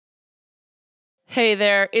Hey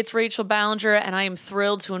there, it's Rachel Ballinger, and I am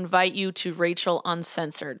thrilled to invite you to Rachel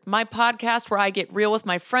Uncensored, my podcast where I get real with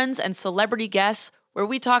my friends and celebrity guests, where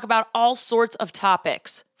we talk about all sorts of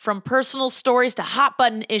topics. From personal stories to hot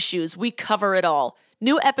button issues, we cover it all.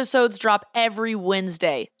 New episodes drop every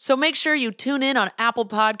Wednesday, so make sure you tune in on Apple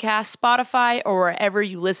Podcasts, Spotify, or wherever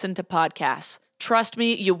you listen to podcasts. Trust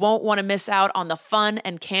me, you won't want to miss out on the fun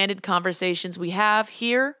and candid conversations we have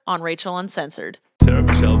here on Rachel Uncensored. Sarah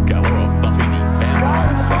Michelle Gellar of Buffy the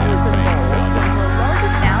Vampire Slayer fame found out.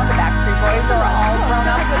 Now the Backstreet Boys are all grown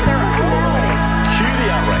up with their own reality. Cue the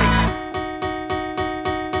outrage.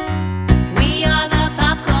 We are the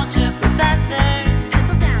pop culture professors.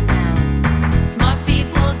 Settle down now. Smart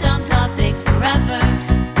people, dumb topics forever.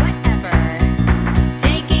 Whatever.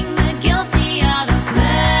 Taking the guilty out of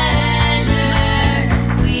pleasure.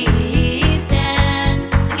 We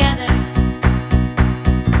stand together.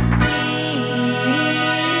 We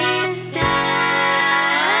stand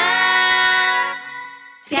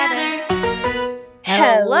together.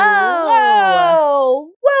 Hello!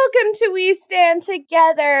 Welcome to We Stand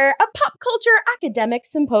Together, a pop culture academic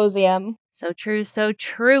symposium. So true, so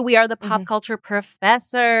true. We are the pop culture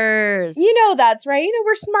professors. You know that's right. You know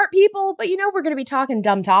we're smart people, but you know we're going to be talking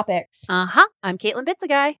dumb topics. Uh-huh. I'm Caitlin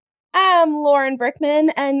Bitsaguy. I'm Lauren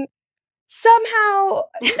Brickman, and somehow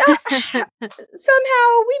we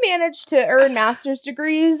managed to earn master's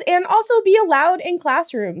degrees and also be allowed in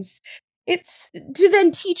classrooms. It's to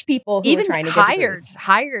then teach people who Even are trying to get degrees.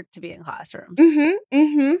 hired to be in classrooms.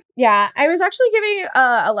 Yeah, I was actually giving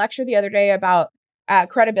a lecture the other day about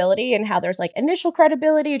credibility and how there's like initial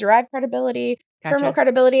credibility, derived credibility, terminal Gotcha.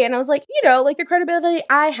 credibility. And I was like, you know, like the credibility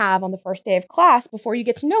I have on the first day of class before you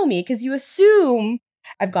get to know me, because you assume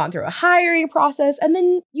I've gone through a hiring process and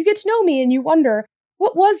then you get to know me and you wonder,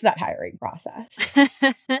 what was that hiring process?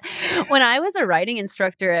 When I was a writing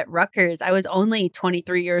instructor at Rutgers, I was only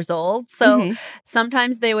 23 years old. So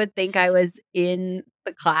sometimes they would think I was in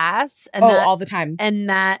the class. And all the time. And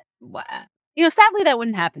that, you know, sadly, that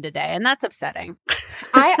wouldn't happen today. And that's upsetting.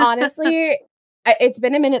 I honestly, it's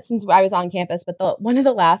been a minute since I was on campus, but one of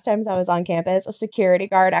the last times I was on campus, a security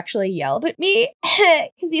guard actually yelled at me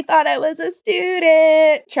because he thought I was a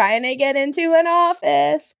student trying to get into an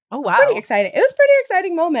office. Oh, It wow. was pretty exciting. It was a pretty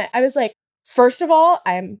exciting moment. I was like, first of all,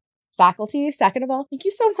 I'm faculty. Second of all, thank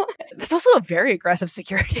you so much. That's also a very aggressive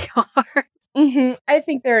security guard. I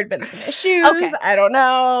think there had been some issues. Okay. I don't know.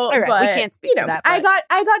 All right, we but, can't speak you to know, that, I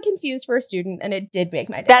but- got confused for a student, and it did make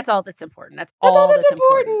my day. That's all that's important. That's all all that's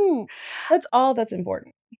important. That's all that's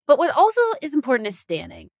important. But what also is important is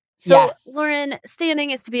standing. So, Yes. Lauren, standing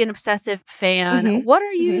is to be an obsessive fan. What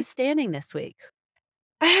are you standing this week?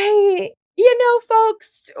 You know,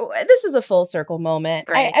 folks, this is a full circle moment.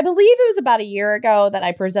 Great. I believe it was about a year ago that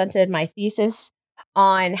I presented my thesis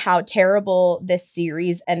on how terrible this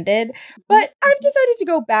series ended. But I've decided to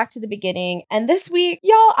go back to the beginning. And this week,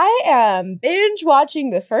 y'all, I am binge watching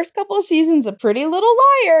the first couple of seasons of Pretty Little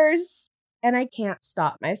Liars. And I can't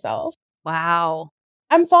stop myself. Wow.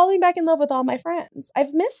 I'm falling back in love with all my friends. I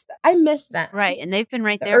miss them. Right. And they've been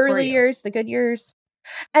right The there for early you. years, the good years.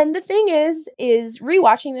 And the thing is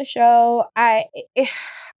rewatching the show, I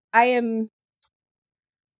am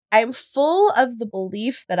full of the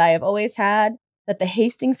belief that I have always had that the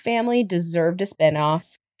Hastings family deserved a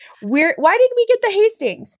spinoff. Why didn't we get the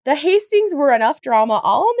Hastings? The Hastings were enough drama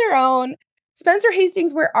all on their own. Spencer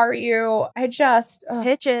Hastings, where are you? I just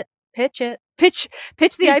Pitch it.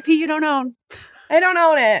 Pitch the IP you don't own. I don't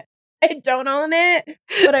own it. I don't own it,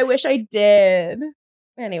 but I wish I did.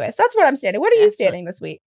 Anyways, that's what I'm standing. What are you Excellent. standing this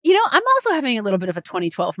week? You know, I'm also having a little bit of a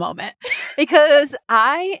 2012 moment because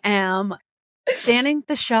I am standing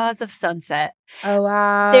the Shaws of Sunset. Oh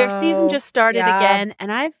wow. Their season just started Yeah. again,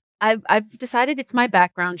 and I've decided it's my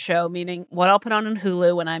background show, meaning what I'll put on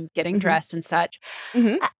Hulu when I'm getting dressed and such.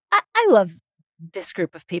 Mhm. I love this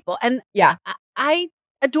group of people, and Yeah. I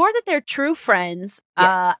adore that they're true friends.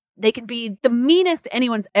 Yes. They can be the meanest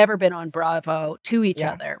anyone's ever been on Bravo to each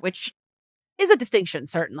Yeah. other, which is a distinction,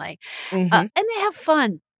 certainly. Mhm. And they have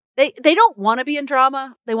fun. They don't want to be in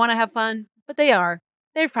drama. They want to have fun, but they are.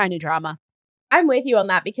 They're finding drama. I'm with you on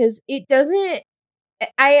that because it doesn't.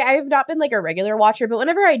 I've not been like a regular watcher, but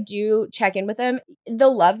whenever I do check in with them, the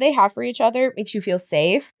love they have for each other makes you feel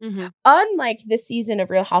safe. Unlike this season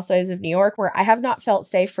of Real Housewives of New York, where I have not felt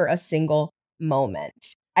safe for a single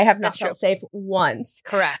moment. I have not That's felt true. safe once.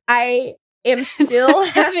 Correct. I am still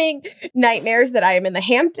having nightmares that I am in the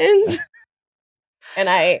Hamptons and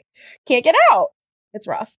I can't get out. It's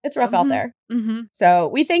rough. It's rough out there. Mm-hmm. So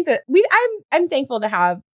we think that I'm thankful to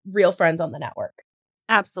have real friends on the network.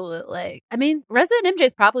 Absolutely. I mean, Reza and MJ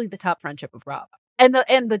is probably the top friendship of Bravo, and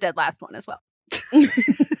the dead last one as well.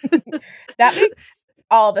 That makes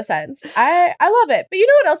all the sense. I love it. But you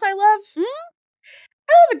know what else I love?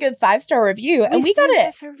 I love a good 5-star review. And we got stand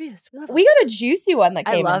it. 5-star reviews. We love We got a juicy one that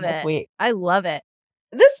I came love in this it. week. I love it.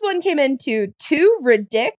 This one came into Too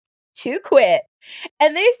Ridic to Quit.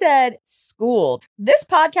 And they said, schooled. This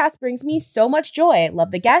podcast brings me so much joy.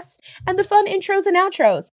 Love the guests and the fun intros and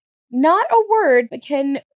outros. Not a word, but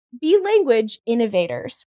can be language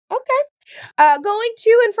innovators. Okay. Going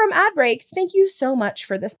to and from ad breaks. Thank you so much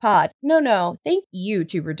for this pod. No. Thank you,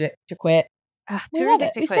 Too Ridic to Quit. We Too love it.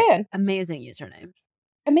 Ridic to We Quit. stand. Amazing usernames.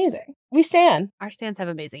 Amazing. We stand. Our stands have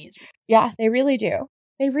amazing usernames. Yeah, they really do.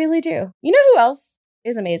 They really do. You know who else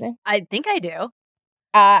is amazing? I think I do.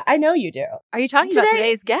 I know you do. Are you talking about Today-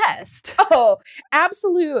 today's guest? Oh,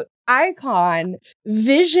 absolute icon,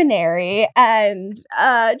 visionary, and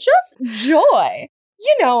just joy.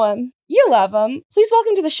 You know him. You love him. Please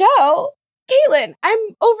welcome to the show, Caitlin. I'm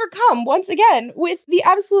overcome once again with the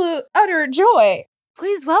absolute utter joy.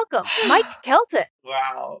 Please welcome Mike Kelton.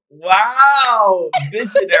 Wow.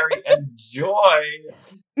 Visionary and joy.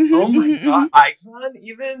 Mhm, Oh my mhm, god. Icon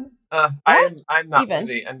even? I'm not Even.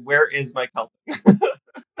 worthy. And where is my Celtic?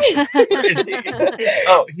 Where is he?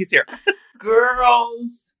 Oh, he's here.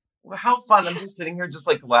 Girls. Well, how fun. I'm just sitting here just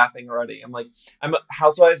like laughing already. I'm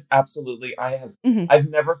housewives, absolutely. Mhm. I've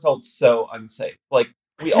never felt so unsafe. Like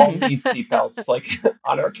we all need seatbelts like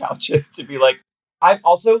on our couches to be like, I'm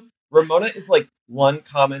also Ramona is like one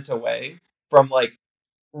comment away from like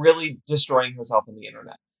really destroying herself on the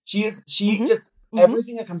internet. She Mhm. just Mhm.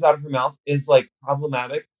 everything that comes out of her mouth is like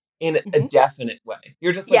problematic in a Mhm. definite way.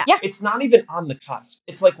 You're just like, Yeah. it's not even on the cusp.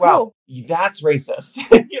 It's like, wow, that's racist.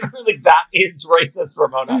 You know, like that is racist,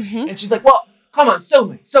 Ramona. Mhm. And she's like, well, come on, so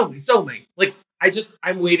me. Like,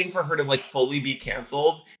 I'm waiting for her to like fully be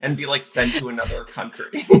canceled and be like sent to another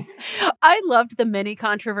country. I loved the mini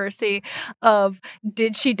controversy of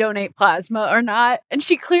did she donate plasma or not? And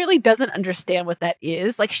she clearly doesn't understand what that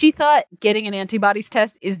is. Like she thought getting an antibodies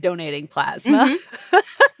test is donating plasma.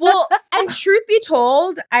 Well, and truth be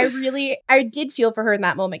told, I did feel for her in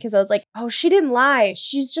that moment because I was like, oh, she didn't lie.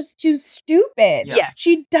 She's just too stupid. Yeah. Yes.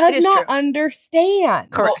 She does it is not true. understand.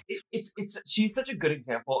 Correct. Well, it's she's such a good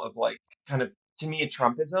example of like kind of to me a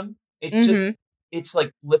Trumpism. It's just it's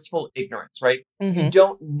like blissful ignorance, right? You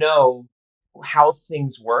don't know how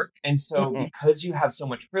things work, and so because you have so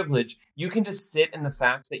much privilege, you can just sit in the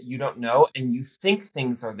fact that you don't know and you think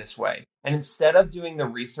things are this way. And instead of doing the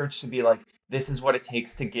research to be like, this is what it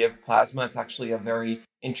takes to give plasma, it's actually a very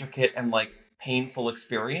intricate and like painful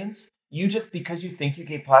experience. You just, because you think you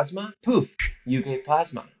gave plasma, poof, you gave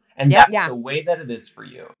plasma. And that's Yeah. the way that it is for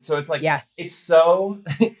you. So it's like, Yes. it's so,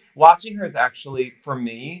 watching her is actually, for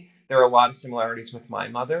me, there are a lot of similarities with my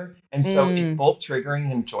mother. And so it's both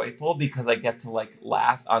triggering and joyful because I get to like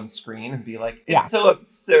laugh on screen and be like, it's Yeah. so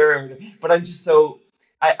absurd. But I'm just so,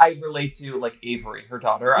 I relate to like Avery, her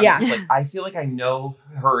daughter. I'm Yeah. just like, I feel like I know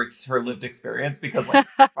her lived experience because like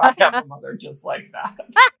I have a mother just like that.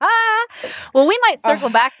 Well, we might circle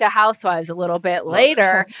back to Housewives a little bit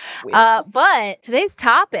later. But today's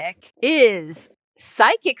topic is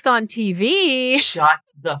psychics on TV. Shut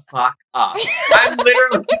the fuck up. I'm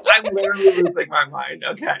literally losing my mind.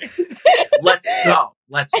 Okay. Let's go.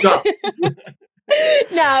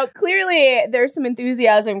 Now, clearly, there's some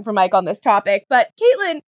enthusiasm from Mike on this topic, but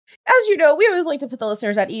Caitlin, as you know, we always like to put the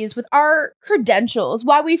listeners at ease with our credentials,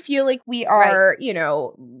 why we feel like we are, you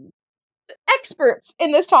know, experts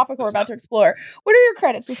in this topic we're about to explore. What are your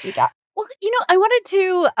credits this week at? Well, you know, I wanted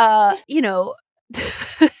to,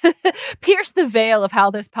 pierce the veil of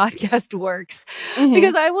how this podcast works.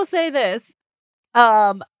 Because I will say this.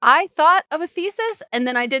 I thought of a thesis and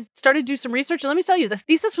then I started to do some research. And let me tell you, the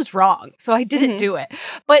thesis was wrong. So I didn't do it.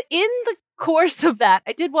 But in the course of that,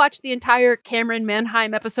 I did watch the entire Cameron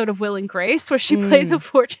Manheim episode of Will and Grace where she plays a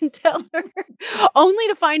fortune teller, only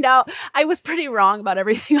to find out I was pretty wrong about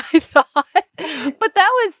everything I thought. But that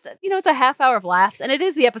was, it's a half hour of laughs and it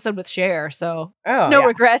is the episode with Cher. So no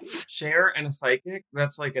regrets. Cher and a psychic,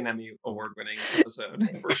 that's like an Emmy award winning episode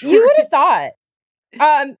for sure. You would have thought.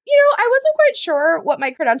 I wasn't quite sure what my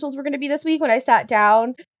credentials were going to be this week when I sat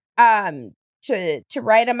down to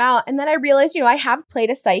write them out. And then I realized, I have played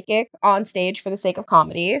a psychic on stage for the sake of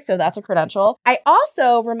comedy. So that's a credential. I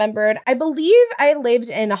also remembered, I believe I lived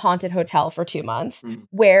in a haunted hotel for 2 months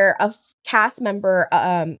where a cast member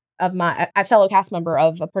of a fellow cast member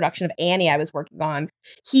of a production of Annie I was working on,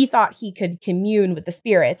 he thought he could commune with the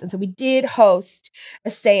spirits. And so we did host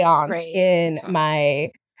a seance in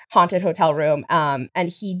my haunted hotel room. And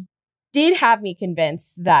he did have me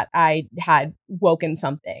convinced that I had woken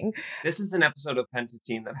something. This is an episode of Pen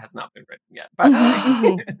 15 that has not been written yet. By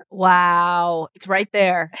the way. Wow. It's right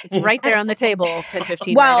there. It's right there on the table, Pen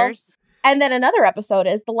 15 Well, writers. And then another episode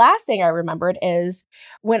is the last thing I remembered is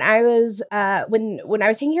when I was when I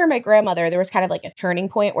was taking care of my grandmother, there was kind of like a turning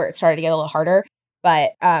point where it started to get a little harder.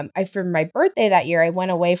 But for my birthday that year, I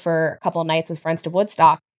went away for a couple of nights with friends to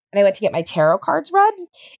Woodstock, and I went to get my tarot cards read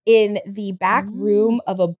in the back room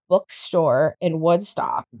of a bookstore in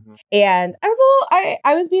Woodstock. Mhm. And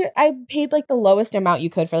I paid like the lowest amount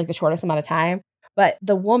you could for like the shortest amount of time. But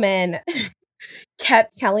the woman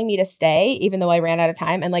kept telling me to stay, even though I ran out of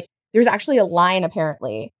time. And like, there's actually a line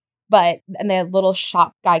apparently. And the little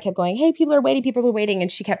shop guy kept going, hey, people are waiting.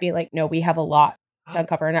 And she kept being like, no, we have a lot to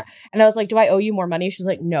uncover. And I was like, do I owe you more money? She was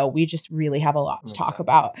like, no, we just really have a lot to Makes talk sense.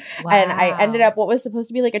 about. And I ended up, what was supposed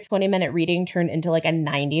to be like a 20-minute reading turned into like a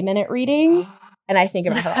 90-minute reading. And I think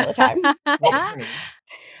about her all the time. What was her name?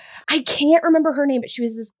 I can't remember her name, but she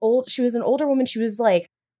was an older woman. She was like,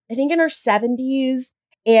 I think in her 70s.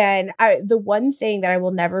 And the one thing that I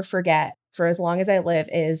will never forget for as long as I live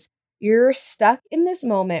is you're stuck in this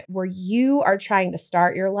moment where you are trying to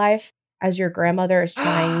start your life as your grandmother is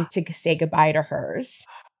trying to say goodbye to hers.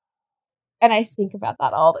 And I think about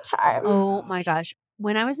that all the time. Oh my gosh.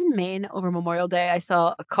 When I was in Maine over Memorial Day, I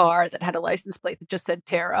saw a car that had a license plate that just said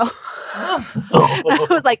tarot. I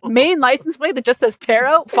was like, Maine license plate that just says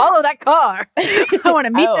tarot? Follow that car. I want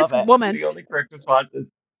to meet I this love it. woman. The only correct response is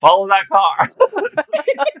follow that car.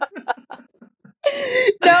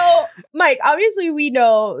 No, Mike, obviously we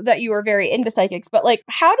know that you are very into psychics, but like,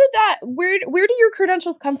 how did that, where do your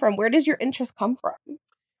credentials come from? Where does your interest come from?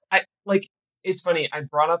 It's funny. I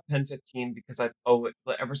brought up Pen 15 because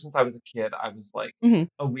ever since I was a kid, I was like Mhm.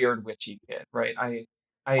 a weird witchy kid, right? I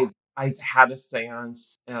had a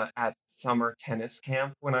seance at summer tennis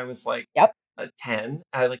camp when I was like Yep. 10.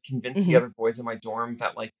 I like convinced the Mhm. other boys in my dorm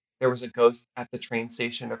that like there was a ghost at the train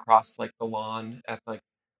station across like the lawn at like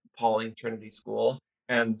Pauling Trinity School,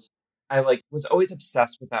 and I like was always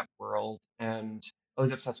obsessed with that world, and I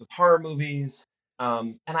was obsessed with horror movies.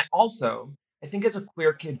 And I think as a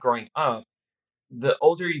queer kid growing up, the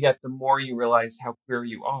older you get, the more you realize how queer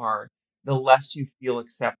you are, the less you feel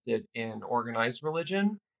accepted in organized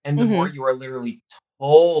religion, and the more you are literally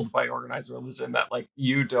told by organized religion that like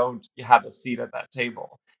you don't have a seat at that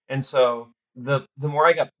table. And so the more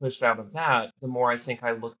I got pushed out of that, the more I think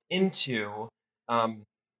I looked into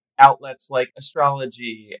outlets like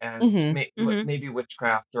astrology and Mhm. maybe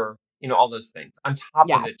witchcraft or all those things. On top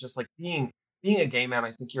Yeah. of it, just like being a gay man,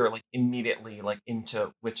 I think you're like immediately like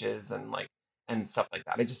into witches and like and stuff like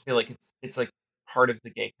that. I just feel like it's like part of the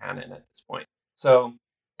gay canon at this point. So,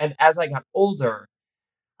 and as I got older,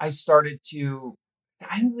 I started to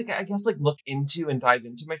I guess like look into and dive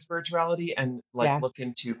into my spirituality and like Yeah. look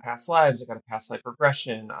into past lives. I got a past life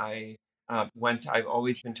regression. I've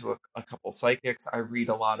always been to a couple psychics. I read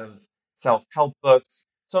a lot of self-help books.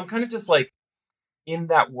 So I'm kind of just like in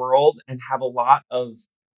that world and have a lot of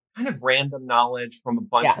kind of random knowledge from a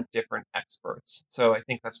bunch Yeah. of different experts. So I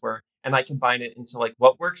think that's where, and I combine it into like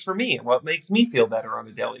what works for me and what makes me feel better on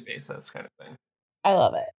a daily basis kind of thing. I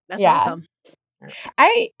love it. That's Yeah. awesome.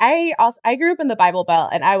 I grew up in the Bible Belt,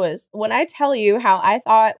 and when I tell you how I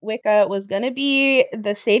thought Wicca was going to be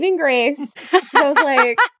the saving grace,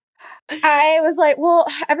 I was like, well,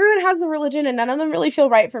 everyone has a religion and none of them really feel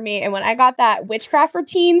right for me. And when I got that Witchcraft for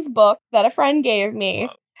Teens book that a friend gave me,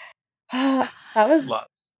 Love.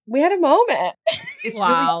 we had a moment. It's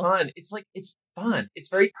Wow. really fun. It's like, it's fun. It's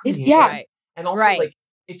very creative. yeah. Right. And also Right. like,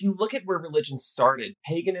 if you look at where religion started,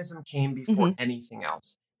 paganism came before anything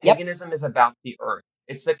else. Yep. Paganism is about the earth.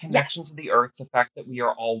 It's the connection Yes. to the earth, the fact that we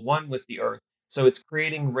are all one with the earth. So it's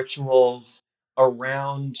creating rituals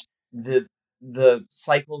around the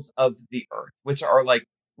cycles of the earth, which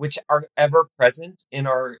are ever present in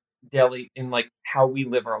our daily, in like how we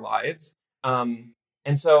live our lives. And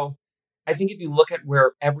so I think if you look at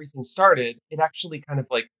where everything started, it actually kind of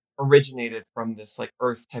like originated from this like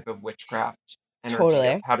earth type of witchcraft energy Totally.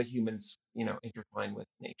 of how do humans, intertwine with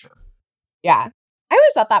nature. Yeah. I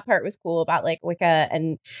always thought that part was cool about like Wicca,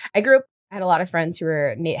 and I had a lot of friends who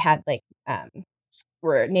were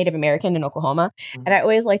were Native American in Oklahoma, and I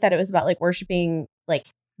always liked that it was about like worshiping like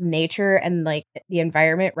nature and like the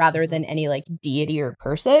environment rather than any like deity or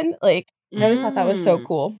person. Like I always thought that was so Mm.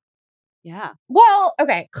 cool. Yeah. Well,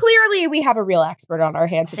 okay, clearly we have a real expert on our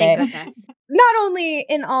hand today. Thank goodness. Not only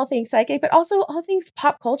in all things psychic, but also all things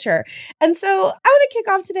pop culture. And so I want to kick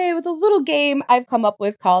off today with a little game I've come up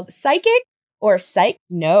with called Psychic or psych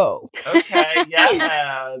no? Okay, yes,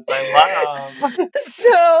 I love.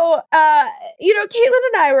 So, Caitlin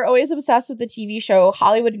and I were always obsessed with the TV show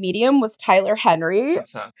Hollywood Medium with Tyler Henry.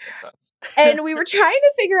 Obsessed. And we were trying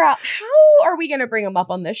to figure out how are we going to bring him up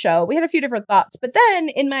on this show. We had a few different thoughts, but then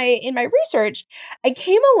in my research, I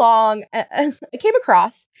came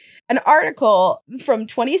across an article from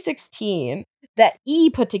 2016 that E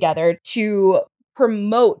put together to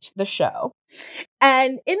promote the show.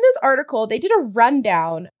 And in this article, they did a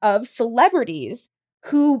rundown of celebrities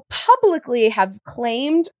who publicly have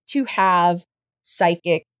claimed to have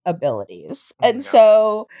psychic abilities. Oh my And God.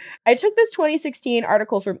 so I took this 2016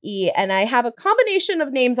 article from E, and I have a combination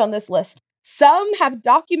of names on this list. Some have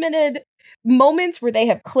documented moments where they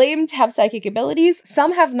have claimed to have psychic abilities,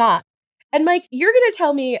 some have not. And Mike, you're going to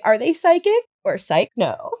tell me, are they psychic or psych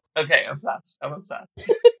no? Okay, obsessed. I'm obsessed.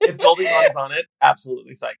 If Goldie Hawn is on it,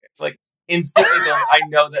 absolutely psychic. Like instantly, I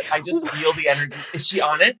know that I just feel the energy. Is she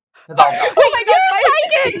on it? Because I'll know. Oh my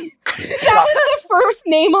God, psychic! That was the first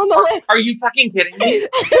name on the list. Are you fucking kidding me? I'm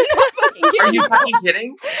not fucking Are kidding. you fucking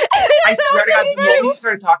kidding? I swear to God, the moment you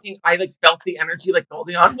started talking, I like felt the energy like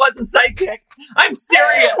Goldie Hawn was a psychic. I'm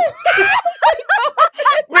serious.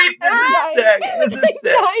 Wait, this is sick. This is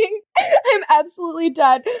sick. Dying. I'm absolutely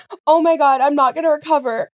dead. Oh my God, I'm not going to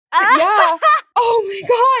recover. Yeah. Oh my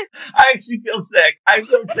God. I actually feel sick. I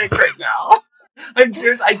feel sick right now. I'm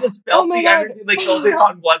serious. I just felt Oh my the God. energy like Goldie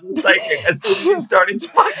Hawn wasn't psychic as soon as you started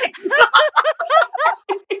talking.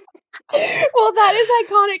 Well, that is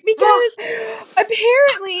iconic because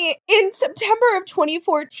apparently in September of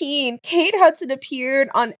 2014, Kate Hudson appeared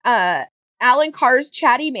on Alan Carr's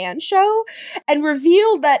Chatty Man show and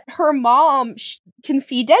revealed that her mom can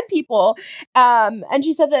see dead people. And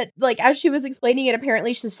she said that, like, as she was explaining it,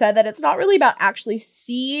 apparently she said that it's not really about actually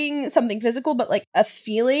seeing something physical, but like a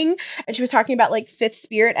feeling. And she was talking about like fifth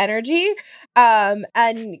spirit energy. And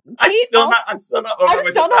Kate I'm still not over I'm with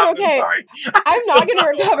still it. not okay. I'm sorry. I'm still not going to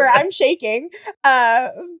over recover. it. I'm shaking.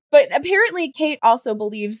 But apparently Kate also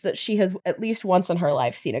believes that she has at least once in her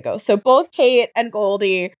life seen a ghost. So both Kate and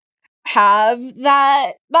Goldie have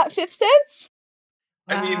that fifth sense.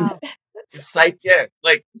 I mean, Wow. psychic,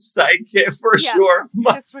 like psychic for Yeah, sure.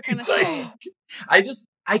 that's Must what be we're gonna say. psychic.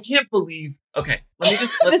 I can't believe. Okay, let's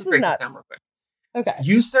This just is break this nuts. down real quick. Okay.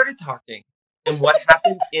 You started talking, and what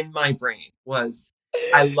happened in my brain was,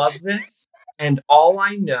 I love this, and all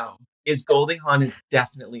I know is Goldie Hawn is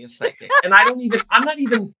definitely a psychic. And I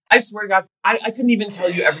swear to God, I couldn't even tell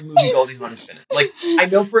you every movie Goldie Hawn has been in. Like, I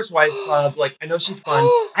know First Wives Club, like, I know she's fun.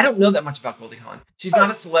 I don't know that much about Goldie Hawn. She's not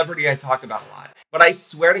a celebrity I talk about a lot. But I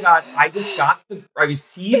swear to God, I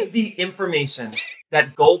received the information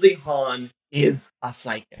that Goldie Hawn is a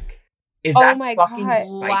psychic. Is Oh that my fucking God.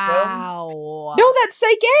 psycho? Wow. No, that's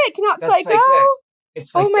psychic, not That's psycho. psychic.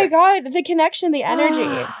 It's Oh my psychic. God, the connection, the energy.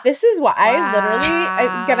 This is why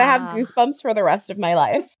I'm gonna have Wow. goosebumps for the rest of my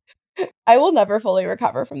life. I will never fully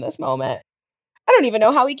recover from this moment. I don't even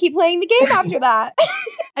know how we keep playing the game after that.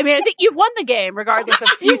 I mean, I think you've won the game, regardless of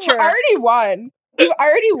You've future. already won. You've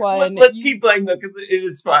already won. Let's keep playing though, because it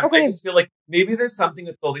is fun. Okay. I just feel like maybe there's something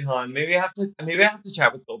with Goldie Hawn. Maybe I have to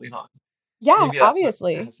chat with Goldie Hawn. Yeah, Maybe that's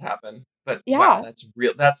obviously. what has happened. But Yeah. wow, that's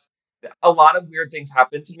real. That's a lot of weird things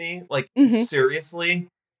happen to me. Like Mhm. seriously,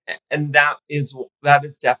 and that is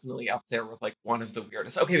definitely up there with like one of the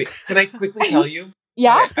weirdest. Okay, wait, can I quickly tell you?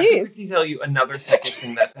 Yeah, Okay, I have to please. quickly tell you another psychic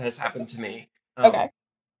thing that has happened to me. Okay.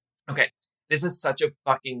 Okay. This is such a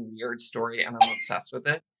fucking weird story, and I'm obsessed with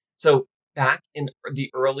it. So back in the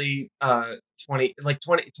early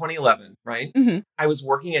 2011, right? Mhm. I was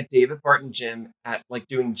working at David Barton Gym at like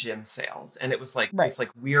doing gym sales, and it was like Right. this like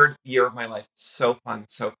weird year of my life. So fun,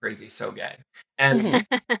 so crazy, so gay. And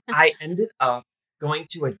Mhm. I ended up going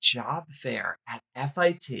to a job fair at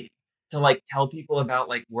FIT to like tell people about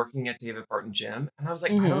like working at David Barton Gym. And I was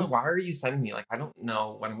like, I don't know, why are you sending me? Like, I don't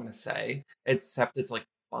know what I'm going to say, except it's like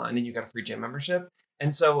fun and you got a free gym membership.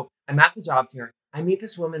 And so I'm at the job fair. I meet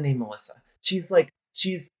this woman named Melissa. She's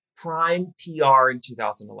prime PR in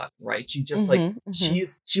 2011, right? She just Mhm,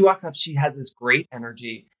 mhm. she walks up, she has this great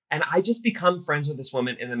energy. And I just become friends with this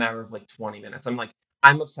woman in the matter of like 20 minutes. I'm like,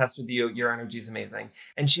 I'm obsessed with you. Your energy is amazing.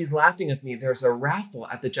 And she's laughing with me. There's a raffle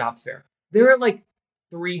at the job fair. There are like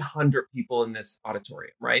 300 people in this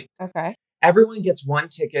auditorium, right? Okay. Everyone gets one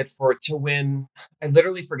ticket to win. I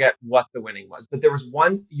literally forget what the winning was, but there was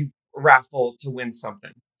one raffle to win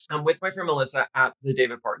something. I'm with my friend Melissa at the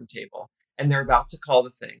David Barton table, and they're about to call the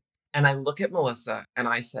thing. And I look at Melissa and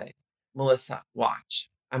I say, Melissa, watch.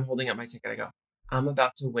 I'm holding up my ticket. I go, I'm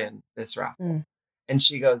about to win this raffle. Mm. And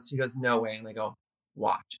she goes, no way. And I go,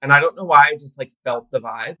 watch. And I don't know why, I just like felt the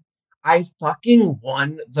vibe. I fucking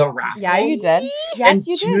won the raffle. Yeah, you did. And Yes,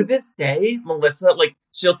 you to did. this day, Melissa, like,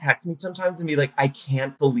 she'll text me sometimes and be like, I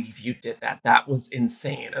can't believe you did that. That was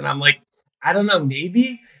insane. And I'm like, I don't know,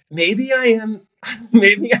 maybe I am,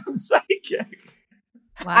 maybe I'm psychic.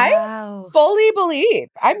 Wow. Fully believe.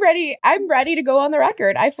 I'm ready to go on the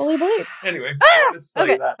record. I fully believe. Anyway, I wanted to tell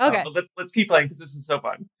you okay, that. okay. But let's keep playing because this is so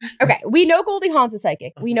fun. Okay, we know Goldie Hawn's a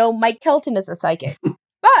psychic. We know Mike Kelton is a psychic.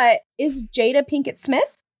 But is Jada Pinkett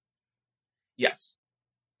Smith? Yes,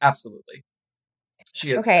 absolutely.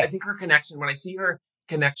 She is. Okay. I think her connection, when I see her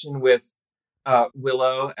connection with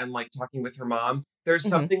Willow and like talking with her mom, there's Mhm.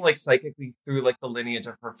 something like psychically through like the lineage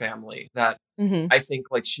of her family that Mm-hmm. I think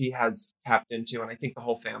like she has tapped into, and I think the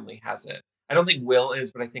whole family has it. I don't think Will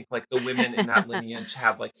is, but I think like the women in that lineage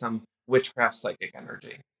have like some witchcraft psychic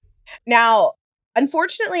energy. Now,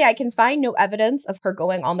 unfortunately, I can find no evidence of her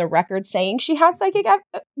going on the record saying she has psychic,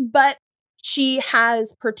 but she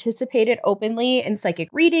has participated openly in psychic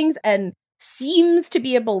readings and seems to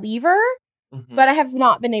be a believer, Mhm. but I have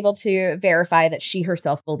not been able to verify that she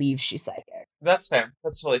herself believes she's psychic. That's fair.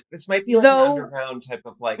 That's totally. This might be like Though- an underground type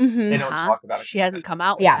of like Mhm. they don't talk about it. She hasn't come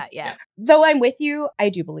out with Yeah. that yet. Though I'm with you, I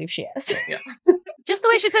do believe she is. Just the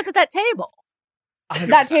way she sits at that table.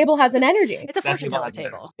 100%. That table has an energy. It's a That fortune telling has an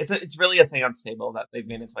table. energy. It's really a seance table that they've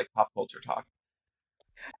made into like pop culture talk.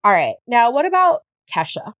 All right. Now, what about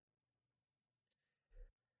Kesha?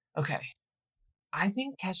 Okay. I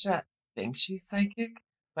think Kesha thinks she's psychic,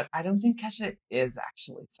 but I don't think Kesha is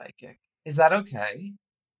actually psychic. Is that okay?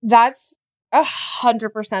 That's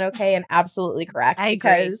 100% okay and absolutely correct. I agree.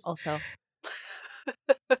 Because Also,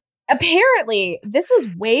 apparently this was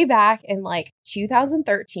way back in like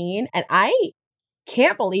 2013, and I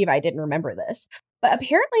can't believe I didn't remember this. But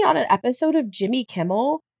apparently on an episode of Jimmy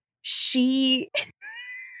Kimmel, she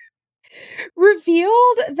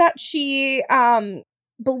revealed that she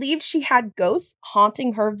believed she had ghosts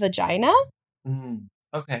haunting her vagina,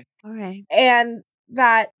 Okay. all right. and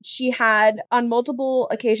that she had on multiple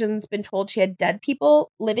occasions been told she had dead people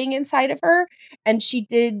living inside of her, and she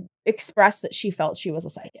did express that she felt she was a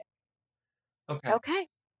psychic. Okay. Okay.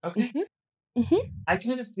 Okay. Mhm. I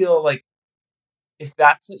kind of feel like if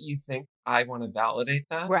that's what you think, I want to validate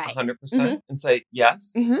that Right. 100% and say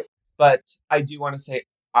yes. Mhm. But I do want to say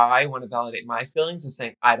I want to validate my feelings of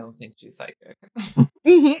saying I don't think she's psychic.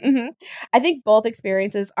 I think both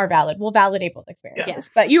experiences are valid. We'll validate both experiences.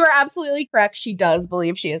 Yes. But you are absolutely correct. She does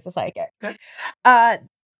believe she is a psychic. Okay. All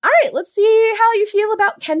right, let's see how you feel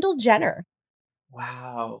about Kendall Jenner.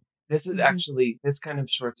 Wow. This is Mhm. actually, this kind of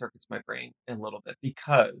short circuits my brain a little bit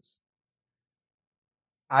because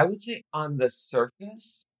I would say on the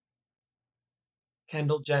surface,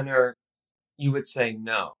 Kendall Jenner, you would say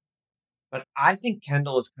no. But I think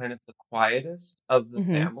Kendall is kind of the quietest of the Mhm.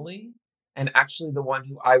 family and actually the one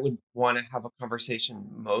who I would want to have a conversation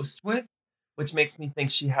most with, which makes me think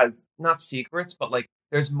she has not secrets, but like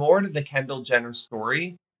there's more to the Kendall Jenner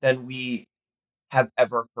story than we have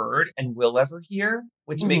ever heard and will ever hear,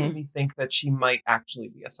 which makes me think that she might actually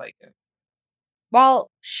be a psychic. Well,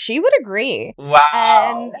 she would agree.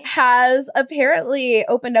 Wow. And has apparently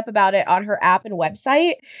opened up about it on her app and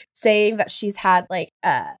website, saying that she's had like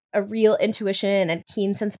a real intuition and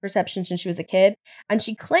keen sense of perception since she was a kid. And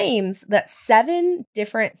she claims that 7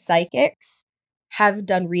 different psychics have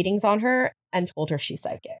done readings on her and told her she's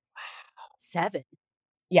psychic. 7.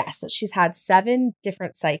 Yes, that she's had 7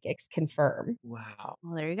 different psychics confirm. Wow.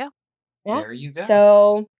 Well, there you go. Yeah. There you go.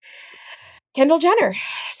 So, Kendall Jenner,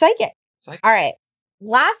 psychic. Psychic. All right.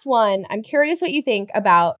 Last one. I'm curious what you think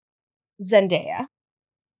about Zendaya.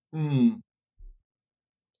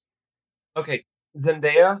 Okay,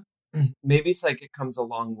 Zendaya, maybe psychic comes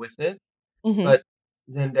along with it, Mhm. but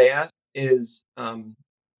Zendaya is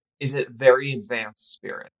a very advanced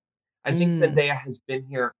spirit. I think Zendaya has been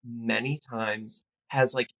here many times,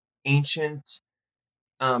 has like ancient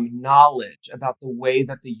knowledge about the way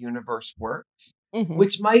that the universe works, Mhm.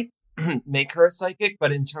 which might make her a psychic,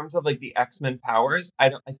 but in terms of like the X-Men powers, I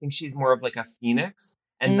think she's more of like a Phoenix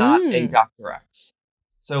and not a Dr. X.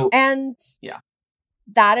 So And yeah.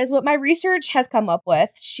 that is what my research has come up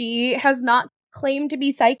with. She has not claimed to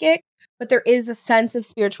be psychic, but there is a sense of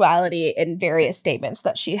spirituality in various statements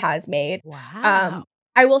that she has made. Wow.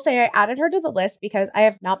 I will say I added her to the list because I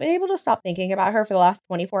have not been able to stop thinking about her for the last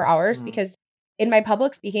 24 hours because in my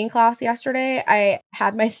public speaking class yesterday, I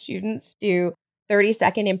had my students do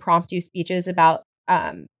 30-second impromptu speeches about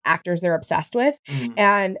actors they're obsessed with.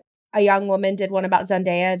 And a young woman did one about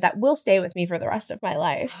Zendaya that will stay with me for the rest of my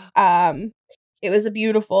life. It was a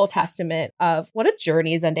beautiful testament of what a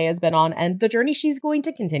journey Zendaya has been on and the journey she's going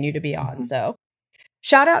to continue to be on. So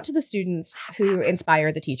Shout out to the students who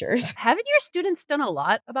inspire the teachers. Haven't your students done a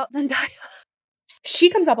lot about Zendaya? She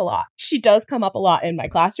comes up a lot. She does come up a lot in my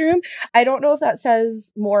classroom. I don't know if that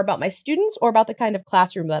says more about my students or about the kind of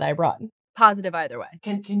classroom that I run. Positive either way.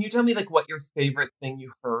 Can you tell me like what your favorite thing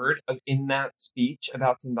you heard in that speech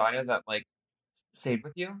about Zendaya that like stayed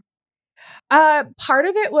with you? Part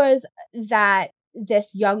of it was that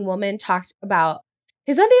this young woman talked about,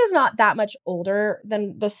 because Zendaya is not that much older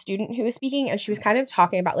than the student who was speaking, and she was kind of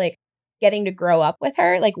talking about like getting to grow up with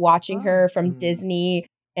her, like watching her from Disney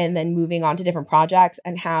and then moving on to different projects,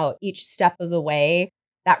 and how each step of the way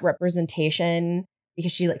that representation,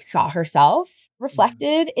 because she like saw herself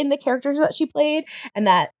reflected in the characters that she played, and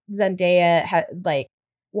that Zendaya had like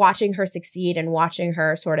watching her succeed and watching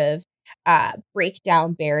her sort of break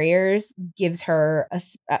down barriers gives her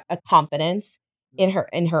a confidence in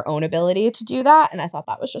her own ability to do that. And I thought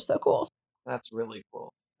that was just so cool. That's really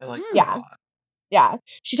cool. I like that Yeah. a lot. Yeah.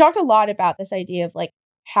 She talked a lot about this idea of like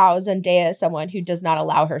how Zendaya is someone who does not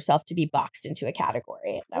allow herself to be boxed into a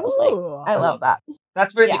category. And I was like, I love that.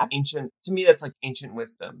 That's very Yeah. like ancient, to me, that's like ancient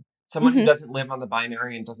wisdom. Someone who doesn't live on the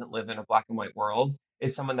binary and doesn't live in a black and white world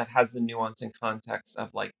is someone that has the nuance and context of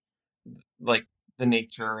like the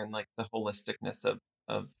nature and like the holisticness of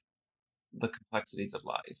the complexities of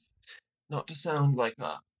life. Not to sound like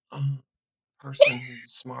a person who's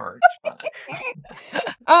smart, but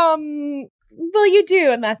well, you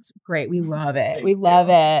do, and that's great. We love it. Thank We you. love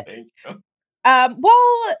it. Thank you.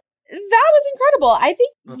 Well, that was incredible. I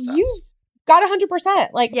think Obsessed. you've got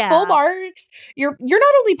 100%. Like Yeah. full marks. You're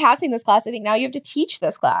not only passing this class, I think now you have to teach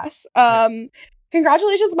this class.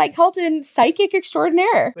 Congratulations, Mike Kelton, psychic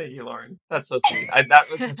extraordinaire. Thank you, Lauren. That's so sweet. That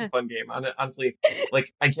was such a fun game. Honestly,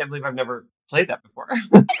 like I can't believe I've never played that before.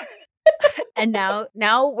 And now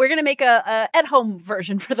we're gonna make a at-home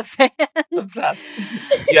version for the fans. Obsessed.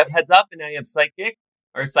 You have heads up, and now you have psychic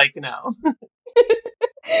or psych now.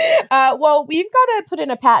 Well, we've got to put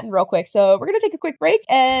in a patent real quick, so we're going to take a quick break,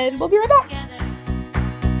 and we'll be right back. Together.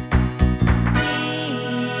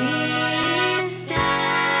 We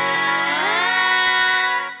stand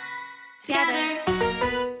together.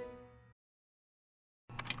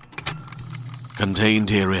 Contained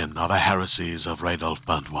herein are the heresies of Radolf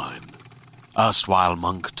Burntwine, erstwhile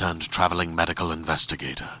monk turned traveling medical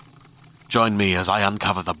investigator. Join me as I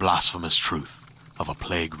uncover the blasphemous truth of a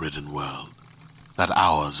plague-ridden world, that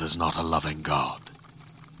ours is not a loving God,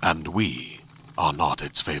 and we are not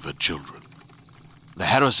its favored children. The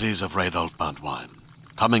heresies of Radolf Burntwine,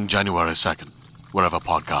 coming January 2nd, wherever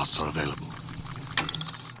podcasts are available.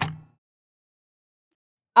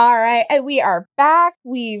 All right, and we are back.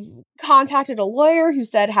 We've contacted a lawyer who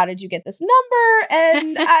said, how did you get this number?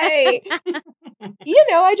 And I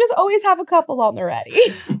just always have a couple on the ready.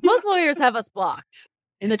 Most lawyers have us blocked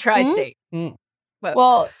in the tri-state. But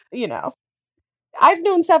Well, I've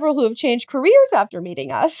known several who have changed careers after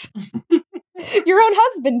meeting us. Your own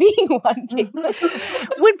husband being one.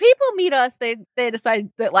 when people meet us, they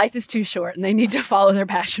decide that life is too short and they need to follow their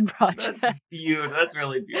passion project. That's beautiful. That's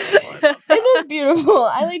really beautiful. I love It is beautiful.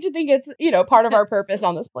 I like to think it's, part of our purpose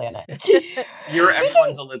on this planet. that. You're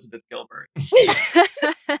everyone's Elizabeth Gilbert.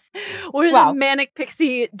 We're Wow. the Manic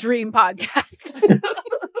Pixie Dream Podcast.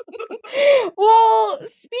 Well,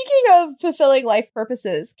 speaking of fulfilling life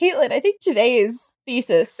purposes, Caitlin, I think today's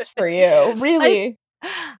thesis for you really.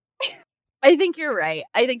 I think you're right.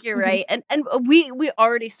 Right. And we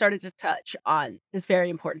already started to touch on this very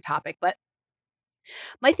important topic, but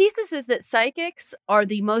my thesis is that psychics are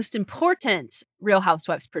the most important Real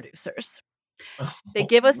Housewives producers. They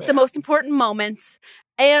give us the most important moments,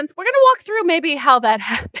 and we're going to walk through maybe how that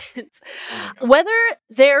happens. Whether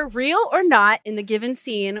they're real or not in the given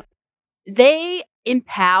scene, they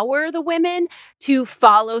empower the women to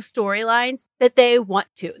follow storylines that they want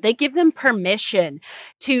to. They give them permission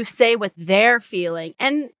to say what they're feeling.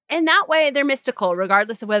 And in that way, they're mystical,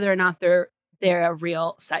 regardless of whether or not they're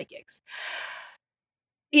real psychics.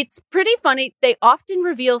 It's pretty funny. They often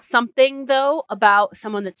reveal something, though, about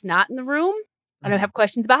someone that's not in the room. I don't have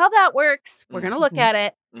questions about how that works. We're going to look at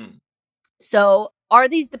it. So are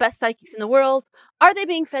these the best psychics in the world? Are they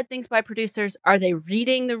being fed things by producers? Are they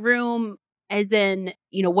reading the room as in,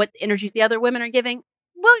 what energies the other women are giving?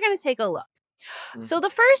 We're going to take a look. So the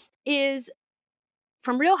first is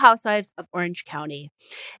from Real Housewives of Orange County.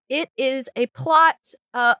 It is a plot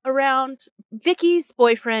around Vicky's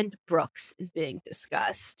boyfriend, Brooks, is being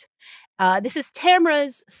discussed. This is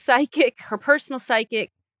Tamra's psychic, her personal psychic,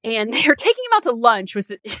 and they're taking him out to lunch,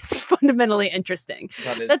 which is fundamentally interesting.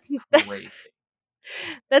 That is That's crazy.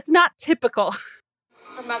 That's not typical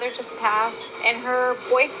Her mother just passed, and her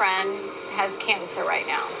boyfriend has cancer right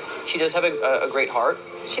now. She does have a great heart.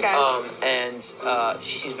 She does. And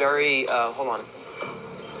she's very, hold on.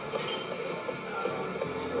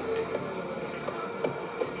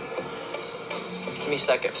 Give me a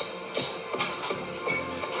second.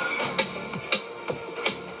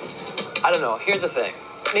 I don't know. Here's the thing.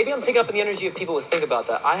 Maybe I'm picking up on the energy of people who think about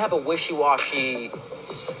that. I have a wishy-washy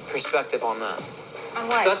perspective on that. On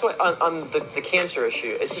what? So that's why on the cancer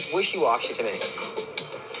issue, it's just wishy-washy to me.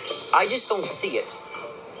 I just don't see it.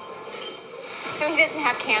 So he doesn't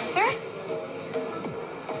have cancer?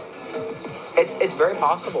 It's very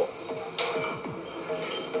possible.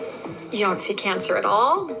 You don't see cancer at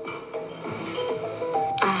all?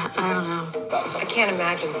 I don't know. I can't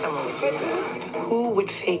imagine someone would do that. Who would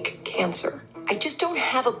fake cancer? I just don't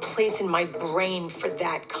have a place in my brain for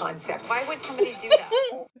that concept. Why would somebody do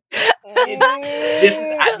that?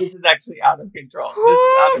 This is actually out of control.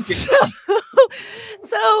 This is out of control.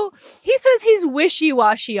 So he says he's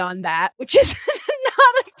wishy-washy on that, which is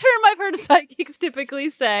not a term I've heard psychics typically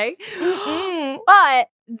say. But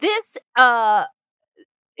this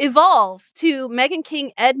evolves to Megan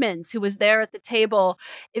King Edmonds, who was there at the table,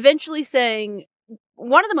 eventually saying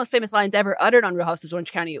one of the most famous lines ever uttered on Real Housewives of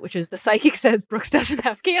Orange County, which is, the psychic says Brooks doesn't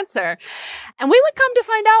have cancer. And we would come to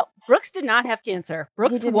find out Brooks did not have cancer.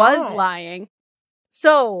 Brooks was lying.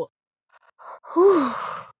 So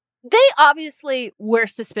they obviously were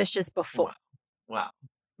suspicious before. Wow.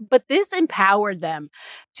 But this empowered them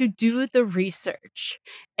to do the research.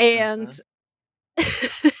 And Megan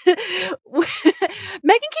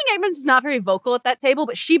King Edmonds was not very vocal at that table,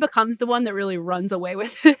 but she becomes the one that really runs away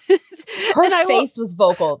with it. Her face was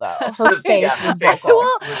vocal, though. Her face was vocal.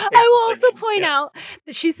 I will also point out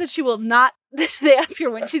that she said she will not. They asked her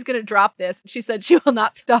when she's going to drop this. She said she will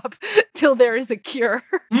not stop till there is a cure.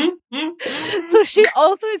 So she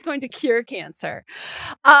also is going to cure cancer.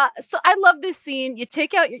 So I love this scene. You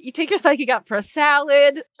take your psychic out for a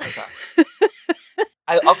salad.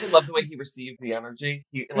 I also love the way he received the energy.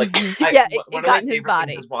 He like, it got in his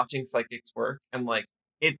body. Is watching psychics work, and like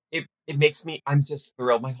it makes me. I'm just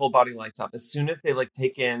thrilled. My whole body lights up as soon as they like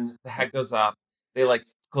take in. The head goes up. They like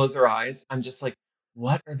close their eyes. I'm just like,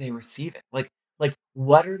 what are they receiving? Like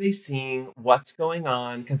what are they seeing? What's going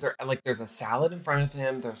on? Because they're like, there's a salad in front of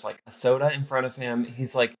him. There's like a soda in front of him.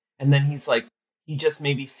 He's like, and then he's like, he just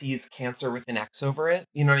maybe sees cancer with an X over it.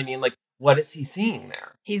 You know what I mean? Like, what is he seeing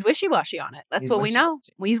there? He's wishy-washy on it. That's He's what we know.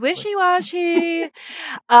 wishy-washy. He's wishy-washy.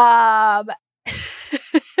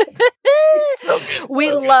 So good. We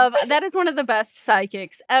So good. love, that is one of the best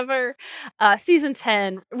psychics ever. Season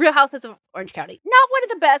 10, Real Housewives of Orange County. Not one of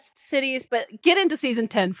the best cities, but get into season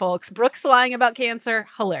 10, folks. Brooks lying about cancer,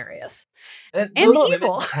 hilarious. And And those evil.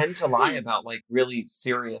 women tend to lie about like really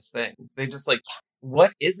serious things. They just like,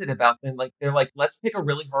 what is it about them? Like, they're like, let's pick a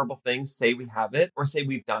really horrible thing, say we have it, or say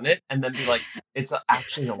we've done it, and then be like, it's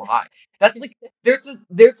actually a lie. That's like, there's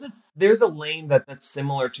a lane that's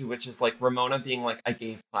similar to, which is like Ramona being like, I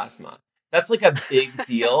gave plasma. That's like a big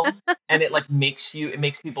deal, and it like makes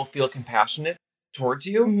people feel compassionate towards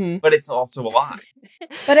you, but it's also a lie.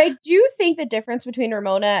 But I do think the difference between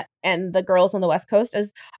Ramona and the girls on the West Coast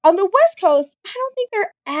is, on the West Coast, I don't think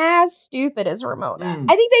they're as stupid as Ramona.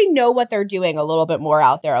 I think they know what they're doing a little bit more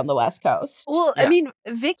out there on the West Coast. Well, I mean,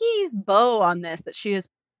 Vicky's bow on this that she has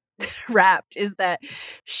wrapped is that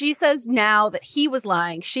she says now that he was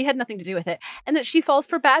lying, she had nothing to do with it, and that she falls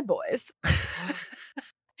for bad boys.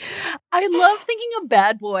 I love thinking a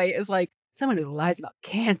bad boy is like someone who lies about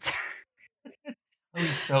cancer. Oh,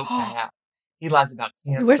 he's so bad. He lies about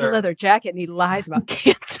cancer. He wears a leather jacket and he lies about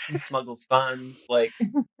cancer. He smuggles funds. Like,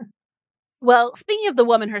 Well, speaking of the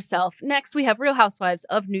woman herself, next we have Real Housewives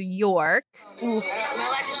of New York. Am I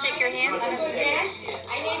allowed to shake your hand?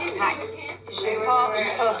 Hi. Je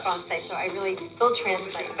parle français, so I really will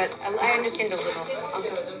translate, but I understand a little.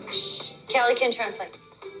 Kelly can translate.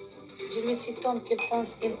 Je me suis tant qu'il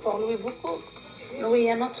pense qu'il parle beaucoup. Oui,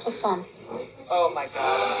 à notre femme. Oh my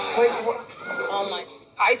God. Oh my.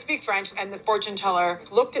 I speak French, and the fortune teller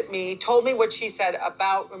looked at me, told me what she said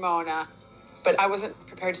about Ramona, but I wasn't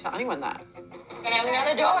prepared to tell anyone that. We're gonna have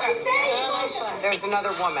another daughter. There's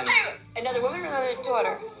another woman. Another woman or another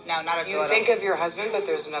daughter? No, not a daughter. You think of your husband, but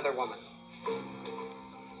there's another woman.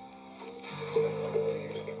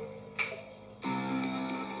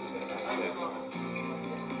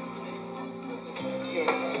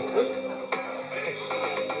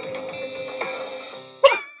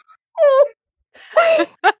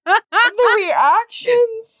 The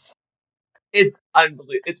reactions. It's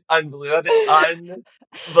unbelievable. It's unbelievable. That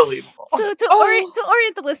is unbelievable. So to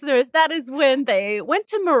orient the listeners, that is when they went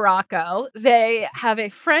to Morocco. They have a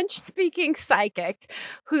French-speaking psychic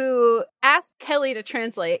who asked Kelly to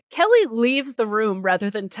translate. Kelly leaves the room rather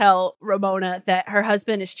than tell Ramona that her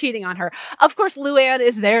husband is cheating on her. Of course, Luann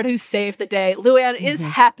is there to save the day. Luann is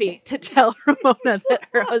happy to tell Ramona that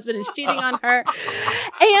her husband is cheating on her.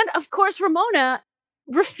 And of course, Ramona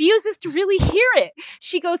refuses to really hear it.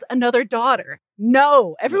 She goes, another daughter.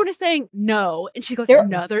 No. Everyone is saying no. And she goes,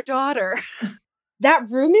 another daughter.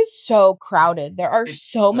 That room is so crowded. There are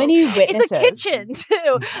so many witnesses. It's a kitchen, too.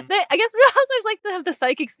 I guess Real Housewives like to have the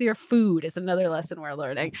psychics near food is another lesson we're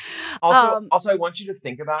learning. Also, I want you to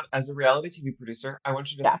think about, as a reality TV producer, I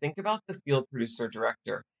want you to think about the field producer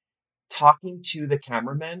director talking to the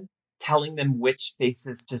cameramen, telling them which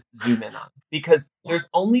faces to zoom in on, because there's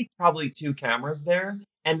only probably 2 cameras there,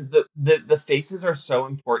 and the faces are so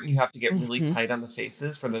important. You have to get really tight on the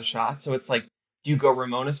faces for those shots. So it's like, do you go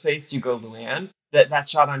Ramona's face? Do you go Luann? That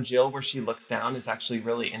shot on Jill where she looks down is actually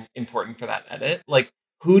really important for that edit. Like,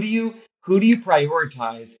 who do you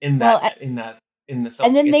prioritize in the film?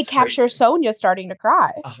 And then they capture Sonia starting to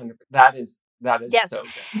cry. 100%. That is yes. so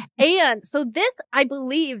good. And so I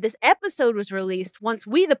believe this episode was released once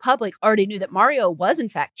we, the public, already knew that Mario was in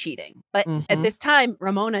fact cheating. But at this time,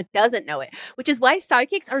 Ramona doesn't know it, which is why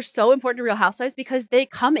psychics are so important to Real Housewives, because they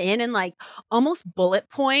come in and like almost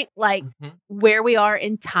bullet point like where we are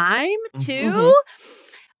in time too.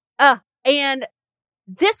 And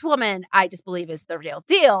this woman, I just believe, is the real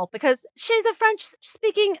deal because she's a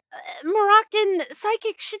French-speaking Moroccan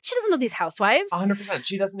psychic. She doesn't know these housewives. 100%.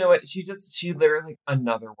 She doesn't know it. She literally like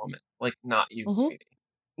another woman, like not you, sweetie.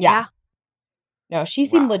 Yeah. No, she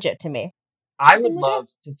seemed legit to me. I would love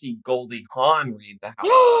to see Goldie Hawn read the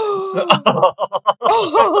Housewives.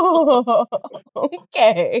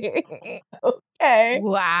 Okay.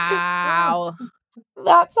 Wow.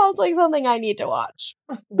 That sounds like something I need to watch.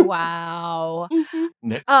 Wow.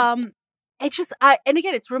 Next. It's just and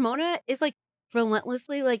again, it's Ramona is like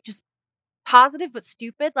relentlessly like just positive but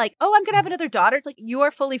stupid. Like, oh, I'm gonna have another daughter. It's like, you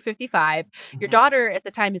are fully 55. Your daughter at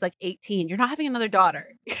the time is like 18. You're not having another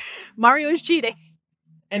daughter. Mario is cheating.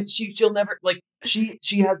 And she'll never like she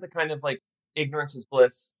has the kind of like ignorance is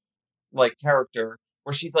bliss like character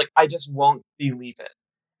where she's like, I just won't believe it.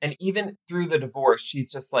 And even through the divorce,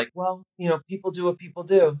 she's just like, well, people do what people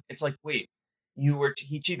do. It's like, wait,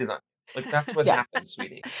 he cheated on you. Like, that's what happened,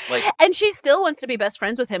 sweetie. Like, and she still wants to be best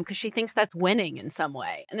friends with him because she thinks that's winning in some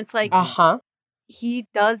way. And it's like, he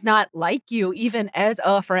does not like you even as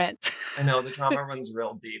a friend. I know, the trauma runs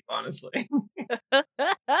real deep, honestly.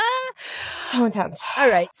 So intense. All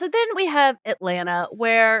right. So then we have Atlanta,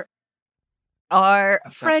 where our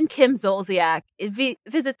friend Kim Zolciak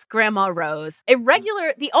visits Grandma Rose,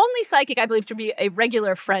 the only psychic I believe to be a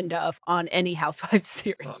regular friend of on any Housewives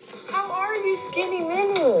series. How are you, skinny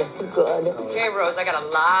mini? Good. Okay, Rose, I got a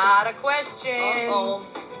lot of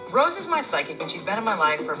questions. Rose is my psychic, and she's been in my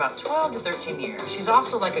life for about 12 to 13 years. She's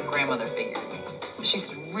also like a grandmother figure to me.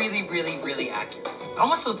 She's really, really, really accurate.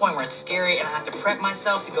 Almost to the point where it's scary, and I have to prep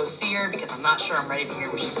myself to go see her because I'm not sure I'm ready to hear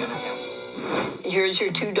what she's going to tell me. Here's your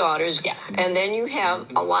 2 daughters. Yeah. And then you have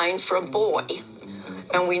a line for a boy.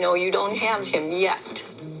 And we know you don't have him yet.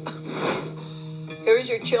 Here's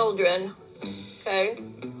your children. Okay?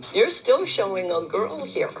 You're still showing a girl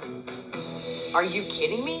here. Are you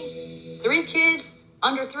kidding me? 3 kids?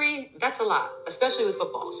 Under 3? That's a lot, especially with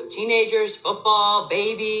football. So teenagers, football,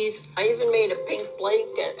 babies. I even made a pink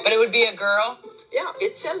blanket. But it would be a girl? Yeah,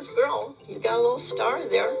 it says girl. You got a little star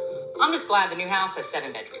there. I'm just glad the new house has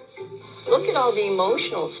 7 bedrooms. Look at all the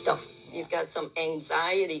emotional stuff. You've got some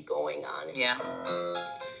anxiety going on. Yeah.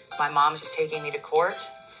 My mom is taking me to court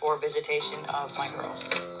for visitation of my girls.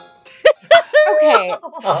 Okay.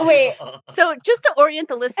 Wait. So just to orient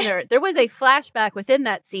the listener, there was a flashback within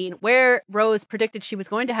that scene where Rose predicted she was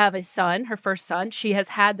going to have a son, her first son. She has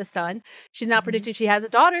had the son. She's now predicting she has a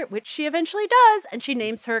daughter, which she eventually does. And she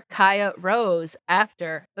names her Kaya Rose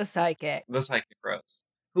after the psychic. The psychic Rose,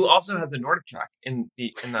 who also has a Nordic track in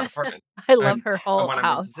that apartment. I love her whole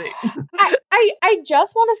house. I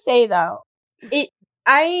just want to say though,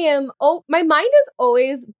 my mind is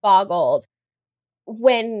always boggled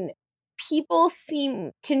when people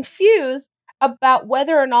seem confused about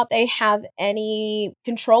whether or not they have any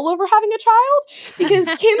control over having a child, because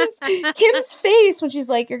Kim's face when she's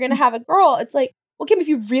like, you're gonna have a girl, it's like, well, Kim, if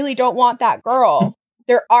you really don't want that girl,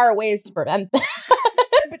 there are ways to prevent that.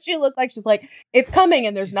 But she looked like she's like, it's coming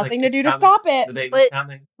and there's nothing to do to stop it. The baby's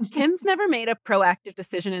coming. Kim's never made a proactive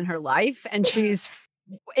decision in her life, and she's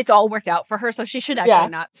it's all worked out for her, so she should actually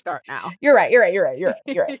not start now. You're right.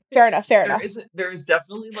 Fair enough. There is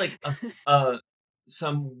definitely like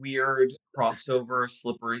some weird crossover,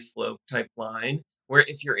 slippery slope type line where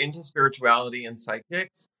if you're into spirituality and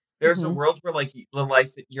psychics, there's a world where like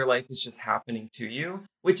your life is just happening to you,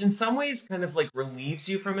 which in some ways kind of like relieves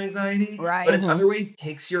you from anxiety, right? But in other ways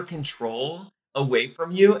takes your control away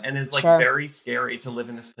from you and is like very scary to live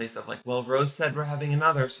in this place of like, well, Rose said we're having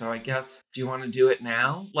another, so I guess, do you want to do it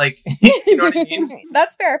now? Like, you know what I mean?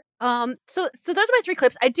 That's fair. So those are my 3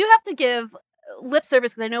 clips. I do have to give lip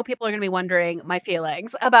service because I know people are going to be wondering my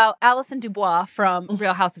feelings about Alison Dubois from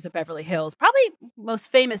Real Housewives of Beverly Hills, probably most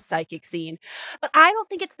famous psychic scene, but I don't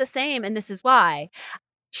think it's the same, and this is why.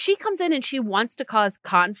 She comes in and she wants to cause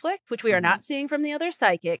conflict, which we are not seeing from the other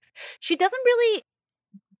psychics. She doesn't really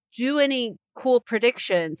do any cool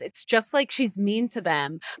predictions. It's just like she's mean to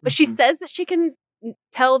them, but she says that she can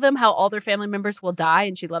tell them how all their family members will die,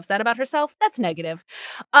 and she loves that about herself. That's negative.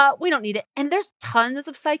 We don't need it. And there's tons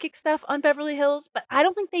of psychic stuff on Beverly Hills, but I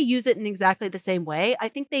don't think they use it in exactly the same way. I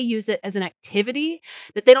think they use it as an activity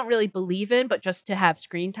that they don't really believe in, but just to have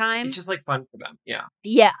screen time. It's just like fun for them.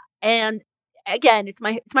 Yeah. And again, it's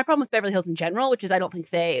my problem with Beverly Hills in general, which is I don't think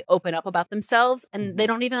they open up about themselves, and they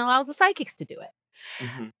don't even allow the psychics to do it.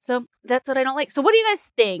 So that's what I don't like. So what do you guys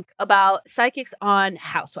think about psychics on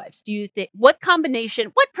Housewives? Do you think what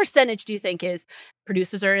percentage do you think is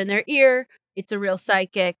producers are in their ear? It's a real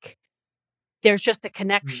psychic. There's just a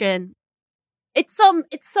connection. It's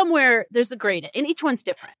somewhere there's a gradient, and each one's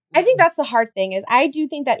different. I think that's the hard thing is I do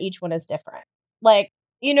think that each one is different. Like,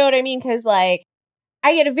 you know what I mean? Because like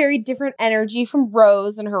I get a very different energy from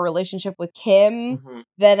Rose and her relationship with Kim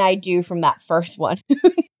than I do from that first one.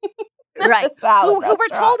 Right. Who we're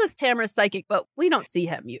told is Tamara's psychic, but we don't see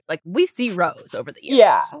him. We see Rose over the years.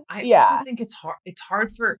 I also think it's hard. It's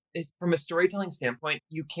hard from a storytelling standpoint.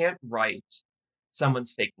 You can't write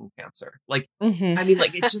someone's faking cancer. Like, I mean,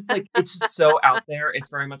 like it's just so out there.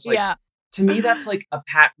 It's very much like to me that's like a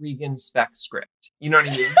Pat Regan spec script. You know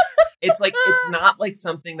what I mean? It's like it's not like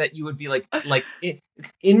something that you would be like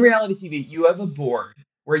in reality TV. You have a board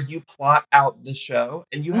where you plot out the show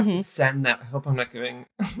and you have to send that. I hope I'm not giving.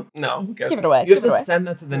 No, give it away. You have to send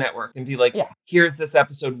that to the network and be like, here's this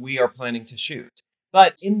episode we are planning to shoot.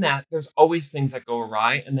 But in that, there's always things that go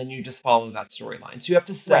awry, and then you just follow that storyline. So you have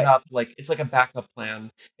to set up like it's like a backup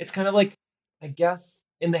plan. It's kind of like, I guess,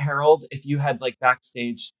 in the Herald, if you had like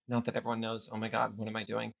backstage, not that everyone knows. Oh my God, what am I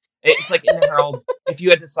doing? It's like in the Herald, if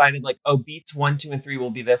you had decided like, oh, beats 1, 2, and 3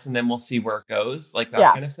 will be this, and then we'll see where it goes, like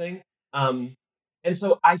that kind of thing. And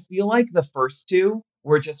so I feel like the first 2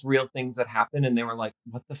 were just real things that happened, and they were like,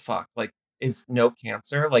 what the fuck? Like, is no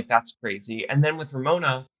cancer? Like, that's crazy. And then with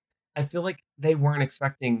Ramona, I feel like they weren't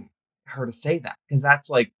expecting her to say that, because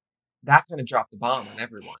that's like, that kind of dropped the bomb on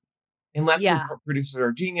everyone. Unless the producers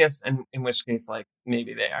are genius, and in which case, like,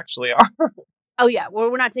 maybe they actually are. Oh, yeah.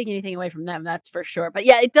 Well, we're not taking anything away from them, that's for sure. But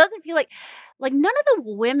yeah, it doesn't feel like none of the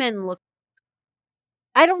women look,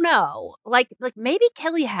 I don't know. Like maybe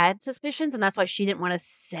Kelly had suspicions and that's why she didn't want to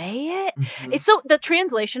say it. It's so the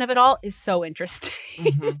translation of it all is so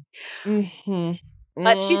interesting.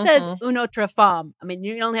 But she says une autre femme. I mean,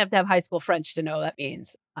 you only have to have high school French to know that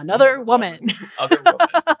means another woman.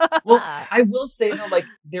 Well, I will say though, like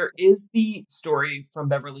there is the story from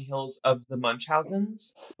Beverly Hills of the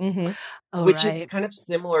Munchausens, which is kind of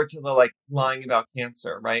similar to the like lying about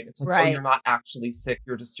cancer, right? It's like, oh, you're not actually sick.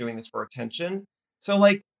 You're just doing this for attention. So,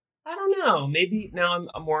 like, I don't know. Maybe now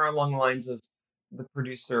I'm more along the lines of the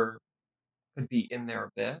producer could be in there a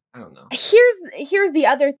bit. I don't know. Here's the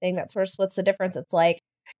other thing that sort of splits the difference. It's like,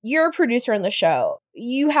 you're a producer in the show.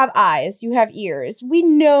 You have eyes. You have ears. We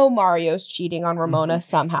know Mario's cheating on Ramona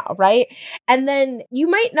somehow, right? And then you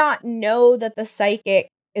might not know that the psychic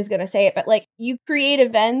is going to say it, but like you create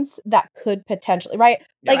events that could potentially, right?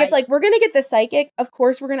 Like it's like, we're going to get the psychic. Of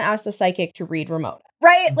course, we're going to ask the psychic to read Ramona.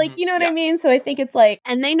 Right? Like, you know what I mean? So I think it's like...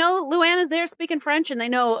 And they know Luana's there speaking French, and they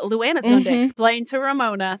know Luana's going to explain to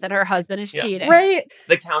Ramona that her husband is cheating. Right?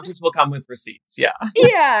 The Countess will come with receipts,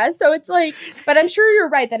 Yeah, so it's like... But I'm sure you're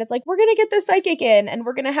right that it's like, we're going to get the psychic in, and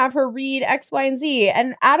we're going to have her read X, Y, and Z,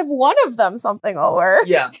 and out of one of them, something will work.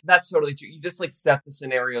 Yeah, that's totally true. You just, like, set the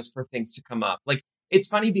scenarios for things to come up. Like, it's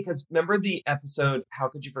funny because remember the episode, How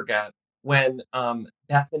Could You Forget, when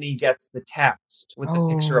Bethany gets the text with the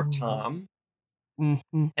picture of Tom? And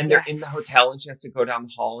they're in the hotel, and she has to go down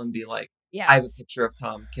the hall and be like, I have a picture of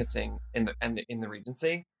Tom kissing in the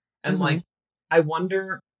Regency. And like, I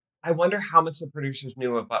wonder how much the producers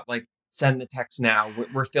knew about like send the text now.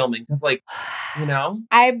 We're filming. Because, like, you know?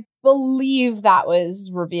 I believe that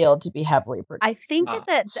was revealed to be heavily produced. I think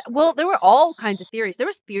well, there were all kinds of theories. There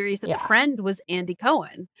was theories that the friend was Andy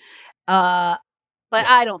Cohen. But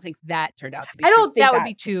I don't think that turned out to be true. That would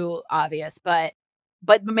be too obvious. But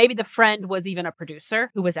maybe the friend was even a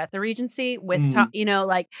producer who was at the Regency with Tom, you know,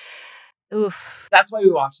 like, oof. That's why we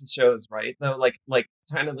watch the shows, right? Though, like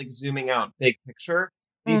kind of like zooming out, big picture.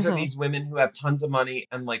 These are these women who have tons of money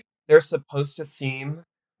and like they're supposed to seem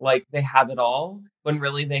like they have it all, when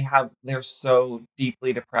really they're so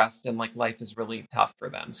deeply depressed and like life is really tough for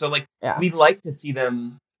them. So like we like to see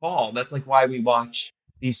them fall. That's like why we watch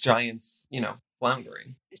these giants, you know,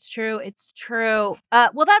 floundering. It's true. It's true.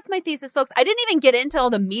 Well, that's my thesis, folks. I didn't even get into all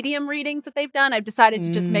the medium readings that they've done. I've decided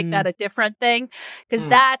to just make that a different thing because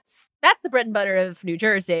that's the bread and butter of New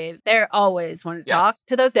Jersey. They're always want to talk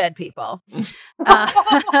to those dead people. Which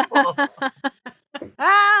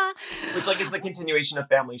like is the continuation of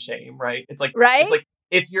family shame, right? It's like right? It's like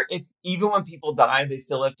if even when people die, they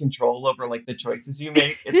still have control over like the choices you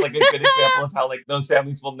make. It's like a good example of how like those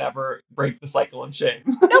families will never break the cycle of shame.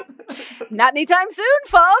 Nope. Not anytime soon,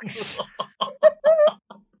 folks.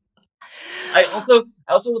 I also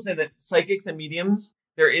will say that psychics and mediums,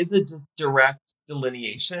 there is a direct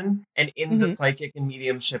delineation, and in the psychic and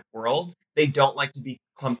mediumship world, they don't like to be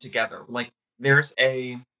clumped together. Like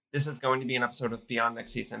this is going to be an episode of Beyond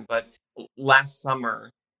next season, but last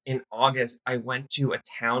summer in August, I went to a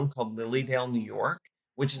town called Lilydale, New York,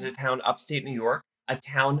 which is a town upstate New York, a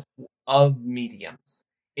town of mediums.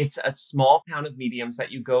 It's a small town of mediums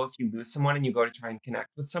that you go if you lose someone and you go to try and connect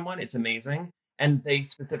with someone. It's amazing. And they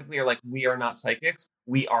specifically are like, we are not psychics.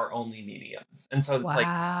 We are only mediums. And so it's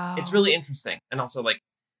like, it's really interesting. And also like,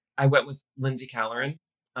 I went with Lindsay Calleran.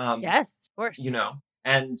 Yes, of course. You know,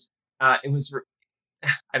 and it was,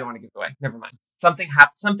 I don't want to give it away. Never mind. Something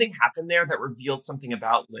happened there that revealed something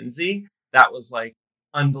about Lindsay that was like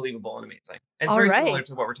unbelievable and amazing. And it's very similar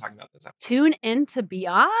to what we're talking about this episode. Tune into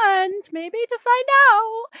Beyond, maybe, to find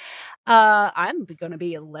out. I'm going to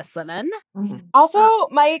be listening. Also,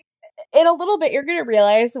 Mike, in a little bit, you're going to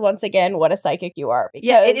realize once again what a psychic you are.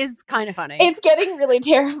 Because it is kind of funny. It's getting really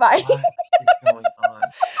terrifying. What is going on?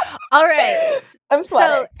 All right. I'm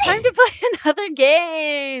sweating. So, time to play another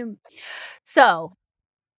game. So,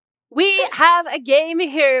 we have a game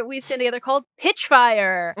here we stand together called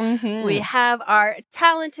Pitchfire. We have our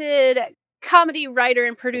talented comedy writer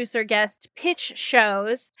and producer guest pitch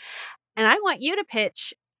shows. And I want you to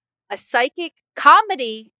pitch a psychic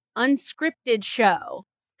comedy unscripted show.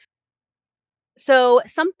 So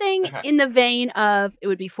something in the vein of, it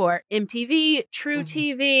would be for MTV, True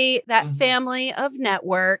TV, that family of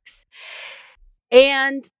networks.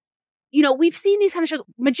 And you know, we've seen these kind of shows.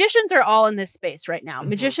 Magicians are all in this space right now.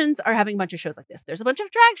 Magicians are having a bunch of shows like this. There's a bunch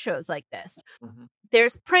of drag shows like this.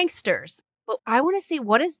 There's pranksters. But I want to see,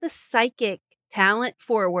 what is the psychic talent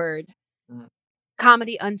forward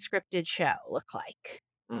comedy unscripted show look like?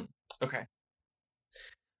 Okay.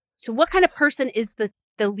 So what kind of person is the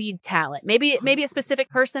lead talent? Maybe a specific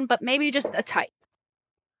person, but maybe just a type.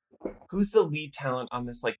 Who's the lead talent on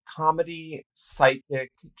this like comedy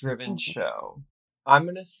psychic driven show? I'm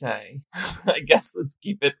gonna say, I guess let's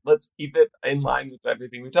keep it in line with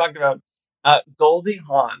everything we talked about. Goldie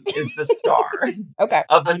Hawn is the star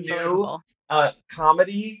of a new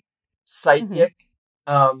comedy psychic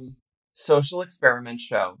social experiment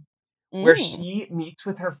show where she meets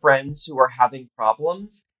with her friends who are having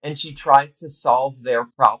problems and she tries to solve their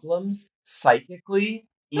problems psychically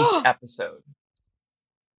each episode.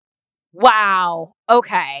 Wow.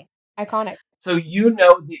 Okay. Iconic. So you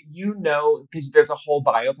know, because there's a whole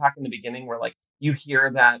biopack in the beginning where like you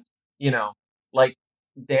hear that, you know, like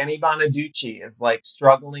Danny Bonaducci is like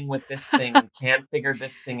struggling with this thing and can't figure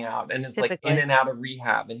this thing out and is like in and out of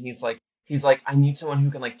rehab. And he's like, I need someone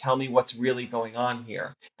who can like tell me what's really going on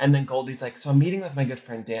here. And then Goldie's like, so I'm meeting with my good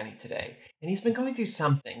friend Danny today. And he's been going through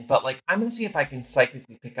something, but like, I'm going to see if I can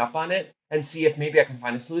psychically pick up on it and see if maybe I can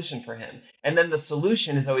find a solution for him. And then the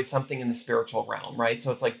solution is always something in the spiritual realm, right?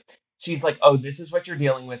 So it's like, she's like, oh, this is what you're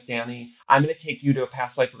dealing with, Danny. I'm going to take you to a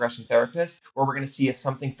past life regression therapist where we're going to see if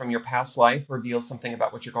something from your past life reveals something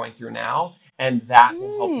about what you're going through now. And that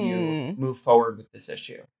will help you move forward with this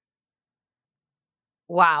issue.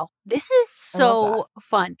 Wow. This is so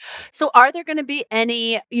fun. So are there going to be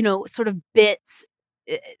any, you know, sort of bits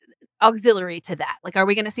auxiliary to that? Like, are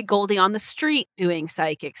we going to see Goldie on the street doing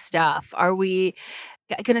psychic stuff? Are we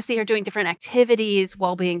going to see her doing different activities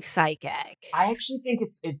while being psychic? I actually think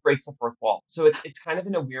it breaks the fourth wall. So it's kind of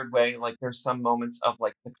in a weird way. Like there's some moments of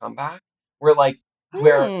like the comeback where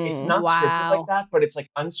it's not scripted like that, but it's like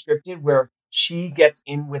unscripted where she gets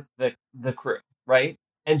in with the crew, right?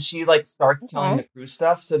 And she like starts telling the crew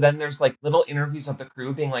stuff. So then there's like little interviews of the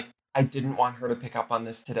crew being like, I didn't want her to pick up on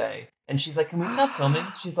this today. And she's like, can we stop filming?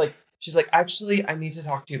 She's like, actually, I need to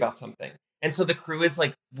talk to you about something. And so the crew is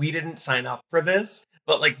like, we didn't sign up for this,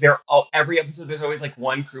 but like every episode, there's always like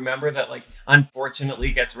one crew member that like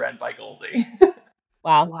unfortunately gets read by Goldie.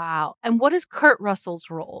 Wow. And what is Kurt Russell's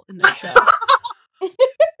role in the show?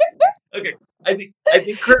 Okay, I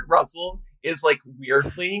think Kurt Russell is like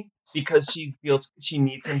weirdly, because she feels she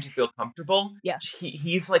needs him to feel comfortable. Yes,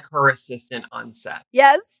 he's like her assistant on set.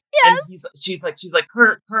 Yes. And she's like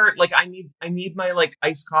Kurt, like I need my like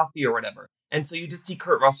iced coffee or whatever. And so you just see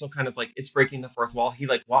Kurt Russell kind of like, it's breaking the fourth wall. He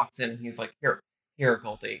like walks in and he's like, here,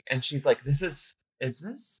 Goldie. And she's like, is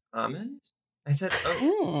this almond? I said,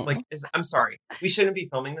 I'm sorry, we shouldn't be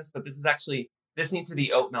filming this, but this needs to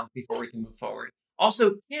be oat milk before we can move forward.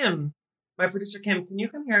 Also, Kim, my producer Kim, can you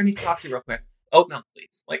come here? I need to talk to you real quick. Oat milk,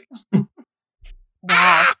 please. Like,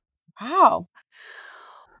 wow.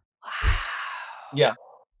 Yeah,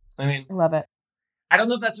 I mean, I love it. I don't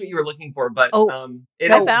know if that's what you were looking for, but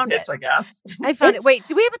I found it. I guess. I found it. Wait,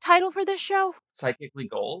 do we have a title for this show? Psychically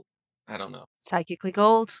Gold? I don't know. Psychically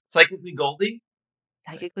Gold? Psychically Goldie?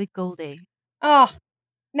 Psychically Goldie. Oh,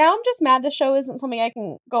 now I'm just mad the show isn't something I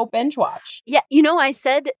can go binge watch. Yeah, I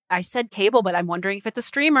said cable, but I'm wondering if it's a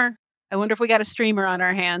streamer. I wonder if we got a streamer on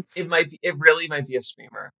our hands. It really might be a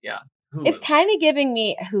streamer. Yeah. Hulu. It's kind of giving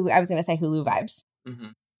me I was going to say Hulu vibes. Mm-hmm.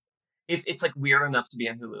 If it's like weird enough to be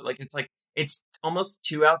on Hulu, like it's almost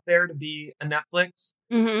too out there to be a Netflix.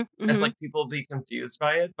 Mm-hmm. It's like people will be confused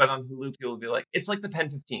by it, but on Hulu people will be like, it's like the Pen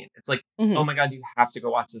 15. It's like, oh my god, you have to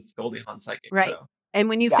go watch this Goldie Hawn Psychic show. And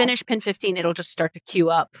when you finish Pen 15, it'll just start to queue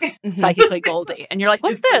up Psychically Goldie. And you're like,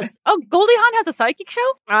 what's this? Oh, Goldie Hawn has a psychic show?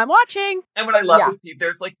 I'm watching. And what I love is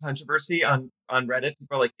there's like controversy on Reddit.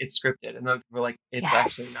 People are like, it's scripted. And then people are like, it's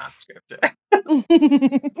actually not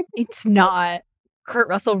scripted. It's not. Kurt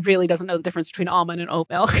Russell really doesn't know the difference between almond and oat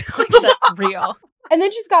milk. Like, that's real. And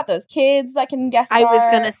then she's got those kids that can guest star. I was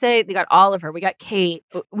going to say, they got Oliver, we got Kate.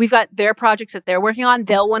 We've got their projects that they're working on.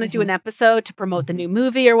 They'll want to do an episode to promote the new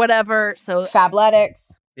movie or whatever. So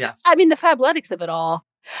Fabletics. Yes. I mean, the Fabletics of it all.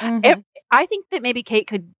 I think that maybe Kate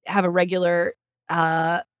could have a regular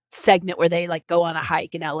segment where they like go on a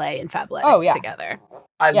hike in LA and Fabletics together.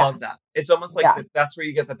 I love that. It's almost like that's where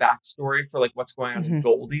you get the backstory for like what's going on in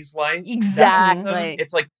Goldie's life. Exactly.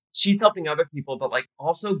 It's like she's helping other people, but like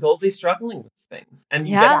also Goldie's struggling with things. And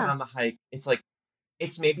you get out on the hike. It's like,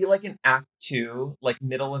 it's maybe like an act 2, like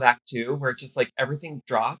middle of act 2, where it's just like everything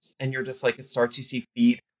drops and you're just like, it starts, you see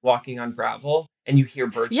feet walking on gravel and you hear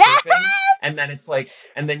birds chirping. And then it's like,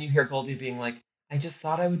 and then you hear Goldie being like, I just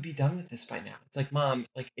thought I would be done with this by now. It's like, Mom,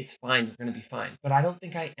 like, it's fine. You're going to be fine. But I don't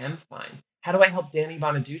think I am fine. How do I help Danny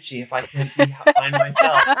Bonaducci if I can't be fine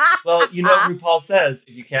myself? Well, you know, RuPaul says,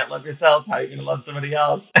 if you can't love yourself, how are you going to love somebody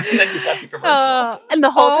else? And then you got to commercial. And the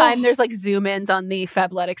whole time there's like zoom ins on the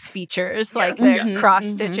Fabletics features, like they're cross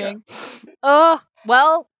stitching. Oh,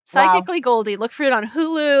 well, Psychically Goldie. Look for it on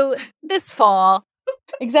Hulu this fall.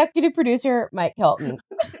 Executive producer Mike Hilton.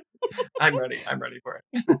 I'm ready for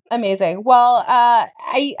it. Amazing. Well,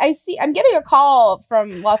 I see. I'm getting a call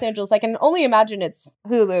from Los Angeles. I can only imagine it's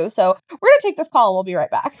Hulu. So we're gonna take this call and we'll be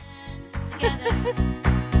right back.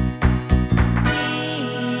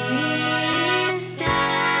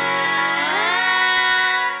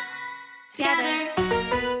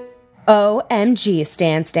 OMG,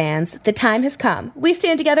 stands. The time has come. We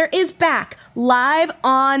Stand Together is back, live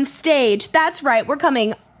on stage. That's right, we're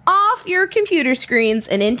coming off your computer screens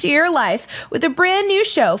and into your life with a brand new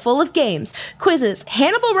show full of games, quizzes,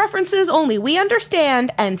 Hannibal references only we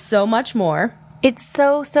understand, and so much more. It's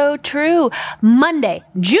so true. Monday,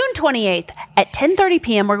 June 28th at 10:30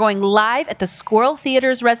 p.m., we're going live at the Squirrel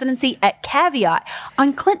Theater's residency at Caveat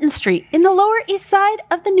on Clinton Street in the Lower East Side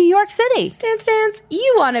of the New York City. Stans,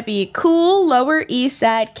 you want to be cool Lower East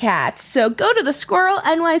Side cats. So go to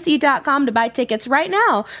thesquirrelnyc.com to buy tickets right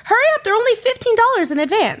now. Hurry up, they're only $15 in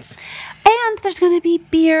advance. And there's going to be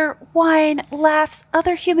beer, wine, laughs,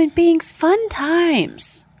 other human beings, fun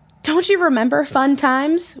times. Don't you remember fun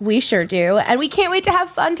times? We sure do. And we can't wait to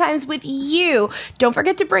have fun times with you. Don't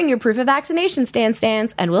forget to bring your proof of vaccination, stands,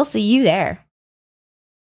 and we'll see you there.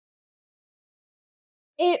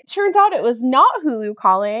 It turns out it was not Hulu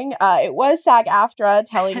calling. It was SAG-AFTRA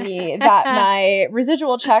telling me that my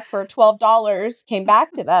residual check for $12 came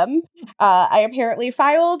back to them. I apparently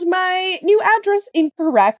filed my new address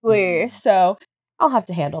incorrectly. So I'll have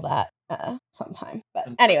to handle that sometime. But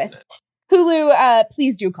anyways. Hulu,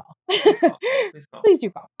 please do call. Please call. Please do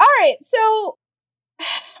call. All right. So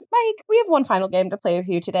Mike, we have one final game to play with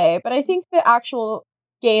you today, but I think the actual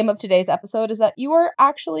game of today's episode is that you are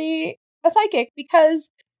actually a psychic,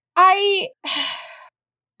 because I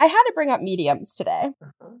had to bring up mediums today.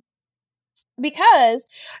 Because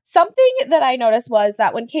something that I noticed was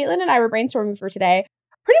that when Caitlin and I were brainstorming for today,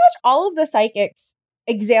 pretty much all of the psychics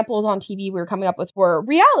examples on TV we were coming up with were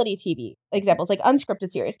reality TV examples, like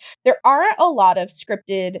unscripted series. There aren't a lot of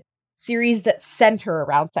scripted series that center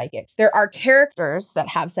around psychics. There are characters that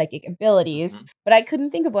have psychic abilities, but I couldn't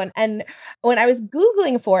think of one. And when I was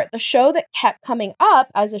Googling for it, the show that kept coming up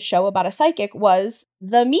as a show about a psychic was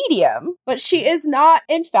The Medium. But she is not,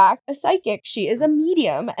 in fact, a psychic. She is a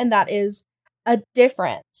medium, and that is a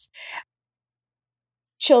difference.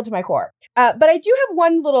 Chill to my core. But I do have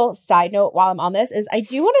one little side note while I'm on this, is I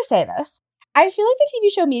do want to say this. I feel like the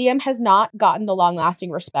TV show Medium has not gotten the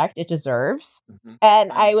long-lasting respect it deserves.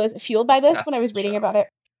 And I was fueled by this when I was reading about it.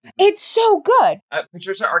 It's so good.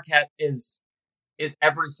 Patricia Arquette is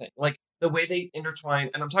everything. Like, the way they intertwine,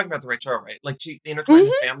 and I'm talking about the right show, right? Like, they intertwine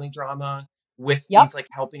the family drama with these, like,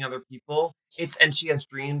 helping other people. And she has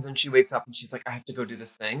dreams, and she wakes up and she's like, I have to go do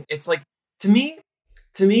this thing. It's like, to me,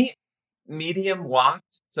 Medium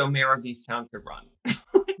walked so Mare of Easttown could run.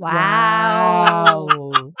 Wow.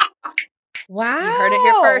 Wow. You heard it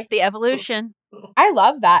here first, the evolution. I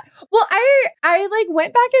love that. Well, I like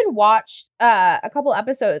went back and watched a couple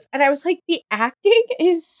episodes, and I was like, the acting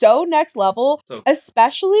is so next level,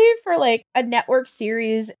 especially for like a network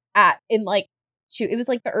series it was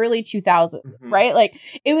like the early 2000s, right? Like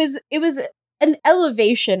it was an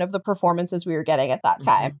elevation of the performances we were getting at that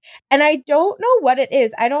time. And I don't know what it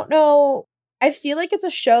is. I don't know. I feel like it's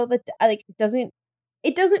a show that like doesn't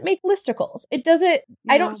make listicles. It doesn't,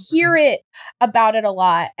 I don't hear it about it a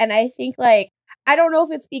lot. And I think like, I don't know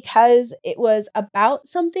if it's because it was about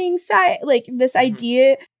something like this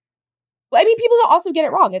idea. I mean, people also get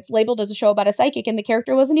it wrong. It's labeled as a show about a psychic and the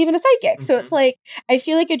character wasn't even a psychic. So it's like, I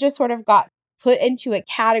feel like it just sort of got put into a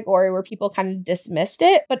category where people kind of dismissed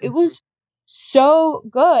it, but it was so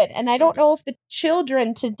good. And I don't know if the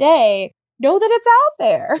children today know that it's out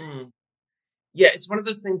there. Yeah, it's one of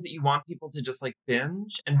those things that you want people to just like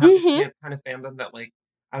binge and have the kind of fandom that, like,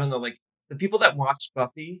 I don't know, like the people that watched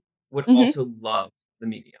Buffy would also love The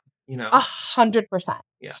Medium, you know? 100%.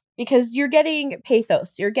 Yeah. Because you're getting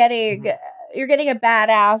pathos. You're getting a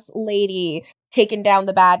badass lady taking down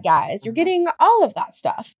the bad guys. You're getting all of that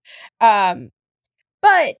stuff.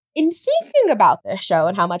 But in thinking about this show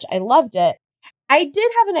and how much I loved it, I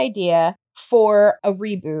did have an idea for a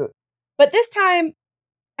reboot. But this time,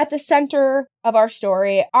 at the center of our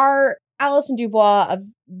story, our Alison Dubois of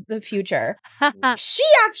the future, she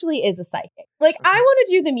actually is a psychic. Like, I want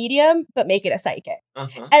to do The Medium, but make it a psychic.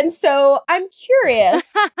 And so I'm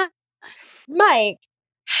curious, Mike,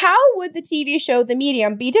 how would the TV show The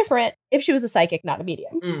Medium be different if she was a psychic, not a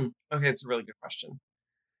medium? Okay, it's a really good question.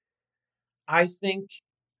 I think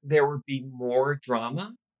there would be more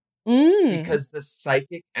drama because the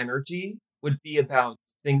psychic energy would be about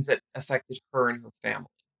things that affected her and her family.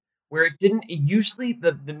 Where it usually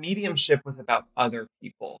the mediumship was about other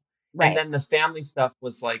people. Right. And then the family stuff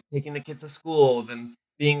was like taking the kids to school, then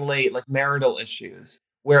being late, like marital issues.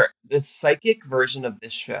 Where the psychic version of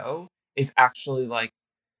this show is actually like,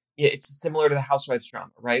 it's similar to the Housewives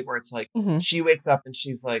drama, right? Where it's like, she wakes up and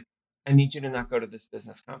she's like, I need you to not go to this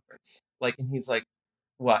business conference. Like, and he's like,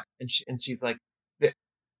 what? And she's like,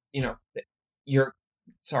 you're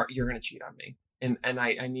going to cheat on me. And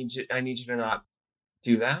I need you to not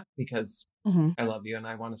do that because I love you and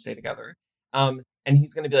I want to stay together. And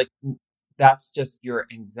he's going to be like, that's just your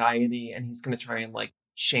anxiety. And he's going to try and like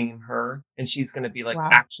shame her. And she's going to be like,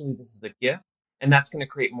 actually, this is the gift. And that's going to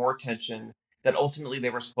create more tension that ultimately they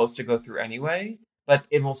were supposed to go through anyway. But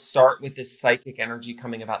it will start with this psychic energy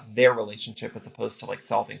coming about their relationship as opposed to like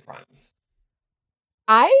solving crimes.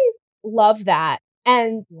 I love that.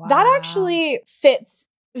 And that actually fits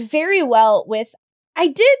very well with, I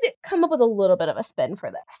did come up with a little bit of a spin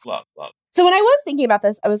for this. Love. So when I was thinking about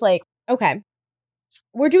this, I was like, okay,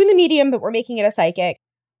 we're doing The Medium, but we're making it a psychic.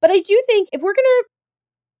 But I do think if we're going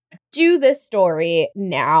to do this story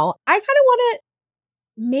now, I kind of want to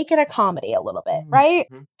make it a comedy a little bit, right?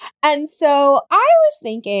 And so I was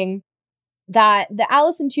thinking that the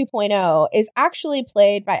Allison 2.0 is actually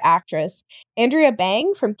played by actress Andrea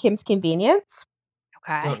Bang from Kim's Convenience.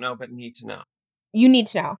 Okay. Don't know, but need to know. You need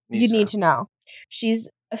to know. You need to know. She's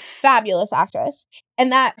a fabulous actress.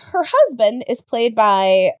 And that her husband is played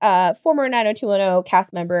by former 90210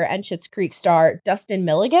 cast member and Schitt's Creek star Dustin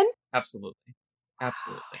Milligan. Absolutely.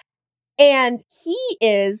 And he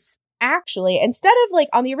is actually, instead of like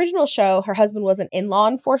on the original show, her husband wasn't in law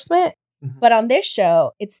enforcement. But on this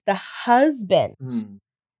show, it's the husband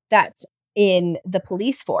that's in the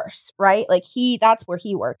police force, right? Like that's where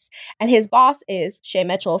he works. And his boss is Shay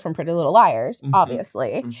Mitchell from Pretty Little Liars,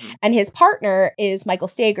 obviously. And his partner is Michael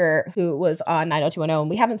Steger, who was on 90210, and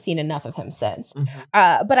we haven't seen enough of him since.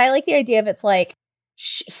 But I like the idea of it's like,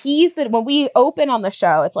 when we open on the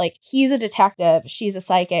show, it's like, he's a detective, she's a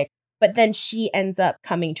psychic, but then she ends up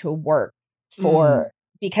coming to work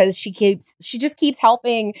because she just keeps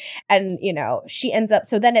helping, and, you know, she ends up,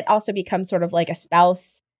 so then it also becomes sort of like a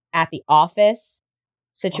spouse at the office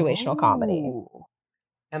situational comedy.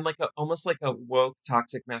 And like almost like a woke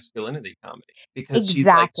toxic masculinity comedy, because she's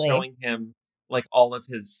like showing him like all of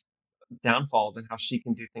his downfalls and how she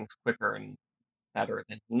can do things quicker and better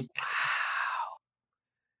than he can.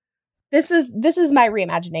 This is my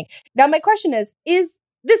reimagining. Now my question is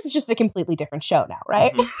this is just a completely different show now,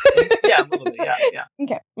 right? Yeah, a little bit. Yeah.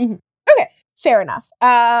 Okay. Okay, fair enough.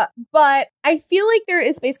 But I feel like there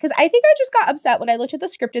is space, because I think I just got upset when I looked at the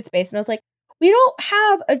scripted space and I was like, we don't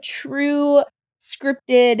have a true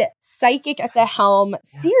scripted psychic at the helm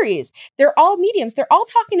series. They're all mediums. They're all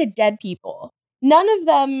talking to dead people. None of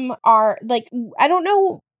them are like, I don't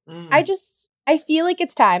know. I feel like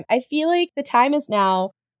it's time. I feel like the time is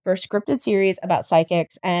now for a scripted series about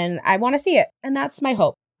psychics, and I want to see it. And that's my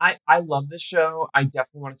hope. I love this show. I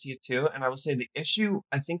definitely want to see it too. And I will say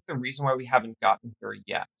I think the reason why we haven't gotten here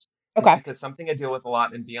yet is because something I deal with a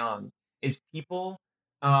lot in Beyond is people,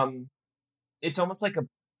 it's almost like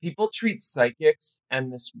people treat psychics,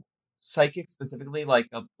 and this psychic specifically, like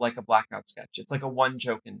a blackout sketch. It's like a one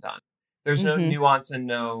joke and done. There's no nuance and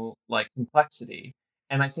no like complexity.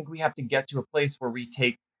 And I think we have to get to a place where we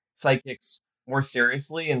take psychics more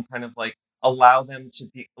seriously and kind of like allow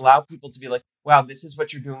people to be like, wow, this is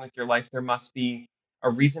what you're doing with your life. There must be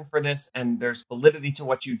a reason for this, and there's validity to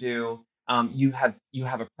what you do. You have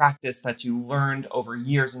a practice that you learned over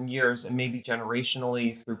years and years, and maybe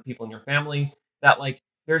generationally through people in your family, that like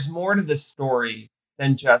there's more to the story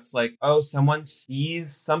than just like, oh, someone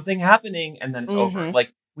sees something happening and then it's over.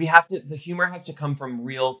 Like the humor has to come from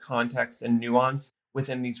real context and nuance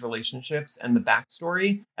within these relationships and the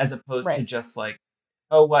backstory, as opposed to just like,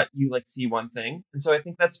 oh, what, you like see one thing. And so I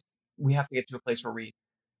think we have to get to a place where we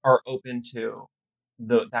are open to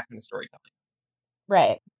that kind of storytelling.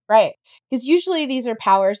 Right. Because usually these are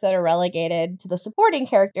powers that are relegated to the supporting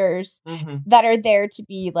characters that are there to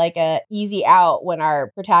be like a easy out when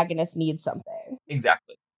our protagonist needs something.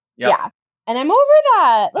 Exactly. Yep. Yeah. And I'm over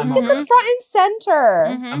that. Let's get them front and center.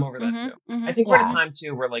 I'm over that too. I think we're at a time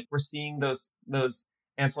too where like we're seeing those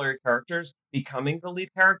ancillary characters becoming the lead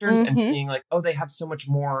characters and seeing like, oh, they have so much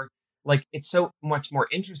more, like it's so much more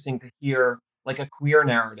interesting to hear like a queer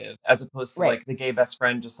narrative as opposed to like the gay best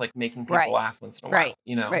friend just like making people laugh once in a while,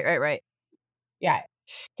 you know? Right. Yeah.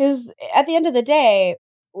 Because at the end of the day,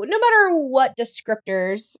 no matter what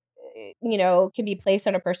descriptors, you know, can be placed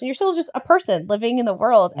on a person, you're still just a person living in the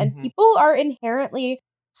world. And people are inherently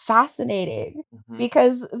fascinating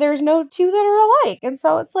because there's no two that are alike. And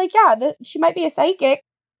so it's like, yeah, she might be a psychic,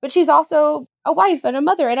 but she's also a wife and a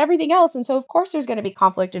mother and everything else. And so, of course, there's going to be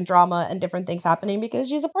conflict and drama and different things happening because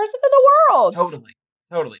she's a person in the world.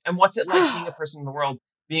 Totally. And what's it like being a person in the world,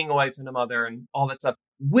 being a wife and a mother and all that stuff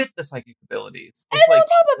with the psychic abilities? It's and like, on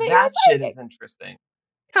top of it, that shit is interesting.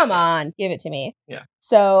 Come on, give it to me. Yeah.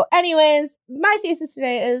 So anyways, my thesis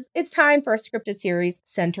today is it's time for a scripted series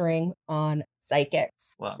centering on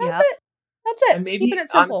psychics. Wow. That's it. And maybe,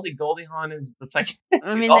 honestly, Goldie Hawn is the psychic.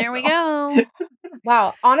 I mean, there we go.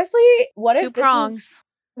 Wow. Honestly, what Two if prongs.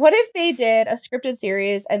 What if they did a scripted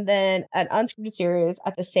series and then an unscripted series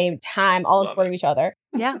at the same time, all in support of each other?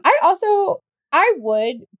 Yeah. I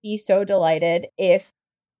would be so delighted if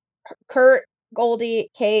Kurt, Goldie,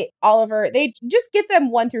 Kate, Oliver, they just get them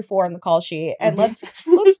 1 through 4 on the call sheet and let's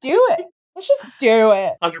do it. Let's just do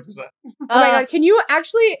it. 100%. Oh my God. Can you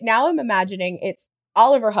actually, now I'm imagining it's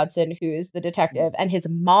Oliver Hudson, who is the detective, and his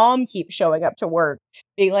mom keeps showing up to work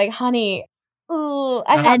being like, honey,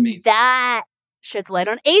 that sheds light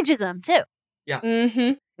on ageism too. Yes.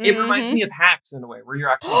 It reminds me of Hacks in a way, where you're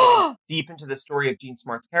actually getting deep into the story of Jean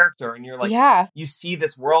Smart's character, and you're like, you see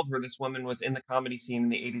this world where this woman was in the comedy scene in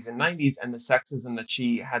the 80s and 90s, and the sexism that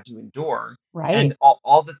she had to endure, and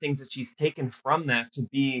all the things that she's taken from that to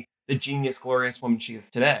be the genius, glorious woman she is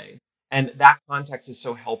today. And that context is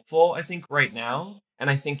so helpful, I think, right now. And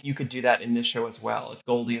I think you could do that in this show as well. If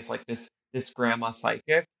Goldie is like this grandma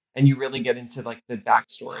psychic, and you really get into like the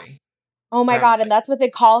backstory. Oh my God. And that's what they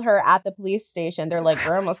call her at the police station. They're like,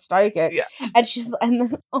 grandma psychic.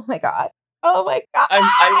 And oh my God. Oh my god.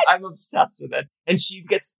 I'm obsessed with it. And she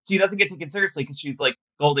doesn't get taken seriously because she's like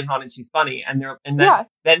Goldie Hawn and she's funny. And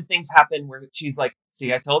then things happen where she's like,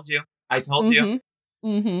 see, I told you.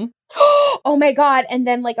 Mm-hmm. Oh my god. And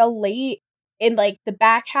then like in like the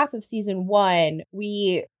back half of season 1,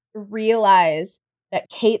 we realize that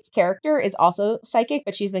Kate's character is also psychic,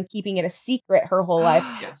 but she's been keeping it a secret her whole life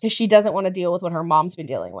because she doesn't want to deal with what her mom's been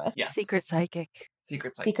dealing with. Yes. Secret psychic.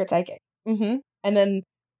 Mm-hmm. And then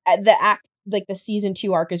the season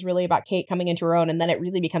 2 arc is really about Kate coming into her own, and then it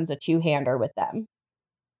really becomes a 2-hander with them.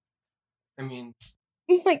 I mean,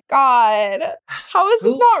 oh my god, how is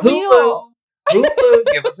this not real? Hulu,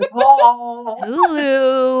 give us a call.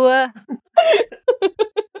 Hulu.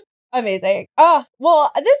 Amazing. Oh, well,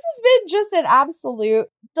 this has been just an absolute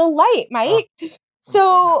delight, Mike.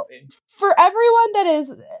 So for everyone that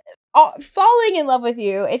is falling in love with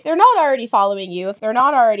you, if they're not already following you, if they're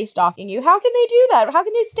not already stalking you, how can they do that? How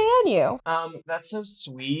can they stan you? That's so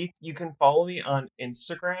sweet. You can follow me on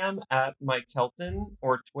Instagram at Mike Kelton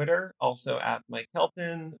or Twitter also at Mike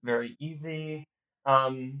Kelton. Very easy.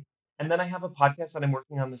 And then I have a podcast that I'm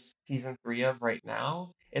working on this season 3 of right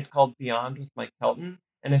now. It's called Beyond with Mike Kelton.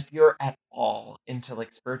 And if you're at all into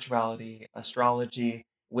like spirituality, astrology,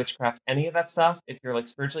 witchcraft, any of that stuff, if you're like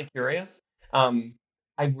spiritually curious, I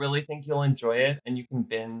really think you'll enjoy it. And you can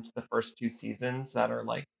binge the first 2 seasons that are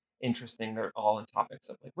like interesting. They're all on topics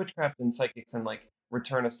of like witchcraft and psychics and like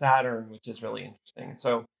return of Saturn, which is really interesting.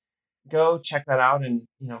 So go check that out. And,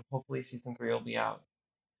 hopefully season 3 will be out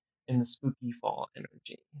in the spooky fall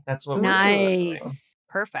energy. That's what we're doing.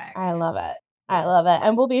 Perfect. I love it.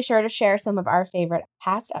 And we'll be sure to share some of our favorite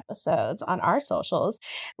past episodes on our socials,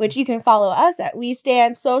 which you can follow us at We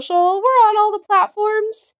Stand Social. We're on all the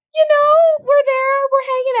platforms. We're there, we're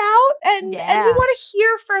hanging out, and we want to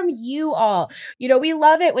hear from you all. We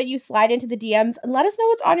love it when you slide into the DMs and let us know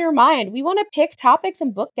what's on your mind. We want to pick topics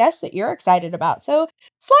and book guests that you're excited about. So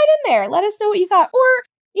slide in there. Let us know what you thought. Or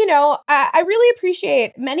I really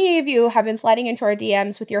appreciate many of you have been sliding into our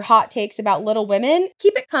DMs with your hot takes about Little Women.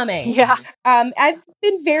 Keep it coming. Yeah. I've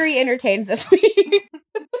been very entertained this week.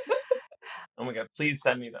 Oh my god, please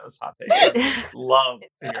send me those hot takes. I would love to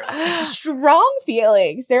hear that. Strong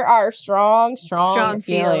feelings. There are strong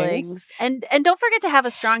feelings. And don't forget to have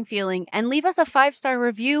a strong feeling and leave us a 5-star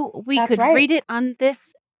review. We could read it on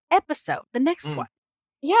this episode, the next one.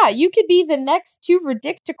 Yeah, you could be the next to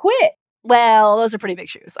Ridic to quit. Well, those are pretty big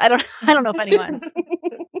shoes. I don't know if anyone.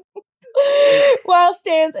 Well,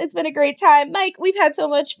 Stans, it's been a great time. Mike, we've had so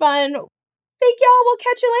much fun. Thank y'all. We'll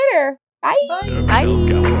catch you later. Bye.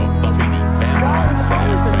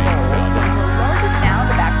 Now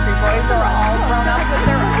the Backstreet Boys are all grown up with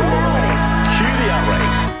their own reality. Cue the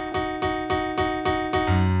outrage.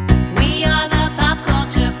 We are the pop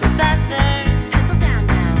culture professors. Settle down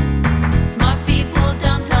now. Smart people,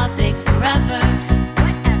 dumb topics forever.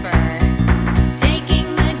 Whatever.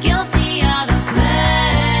 Taking the guilty out of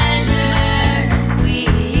pleasure. We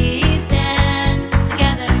stand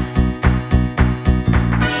together.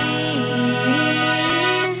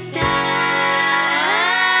 We stand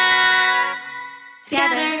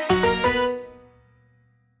together.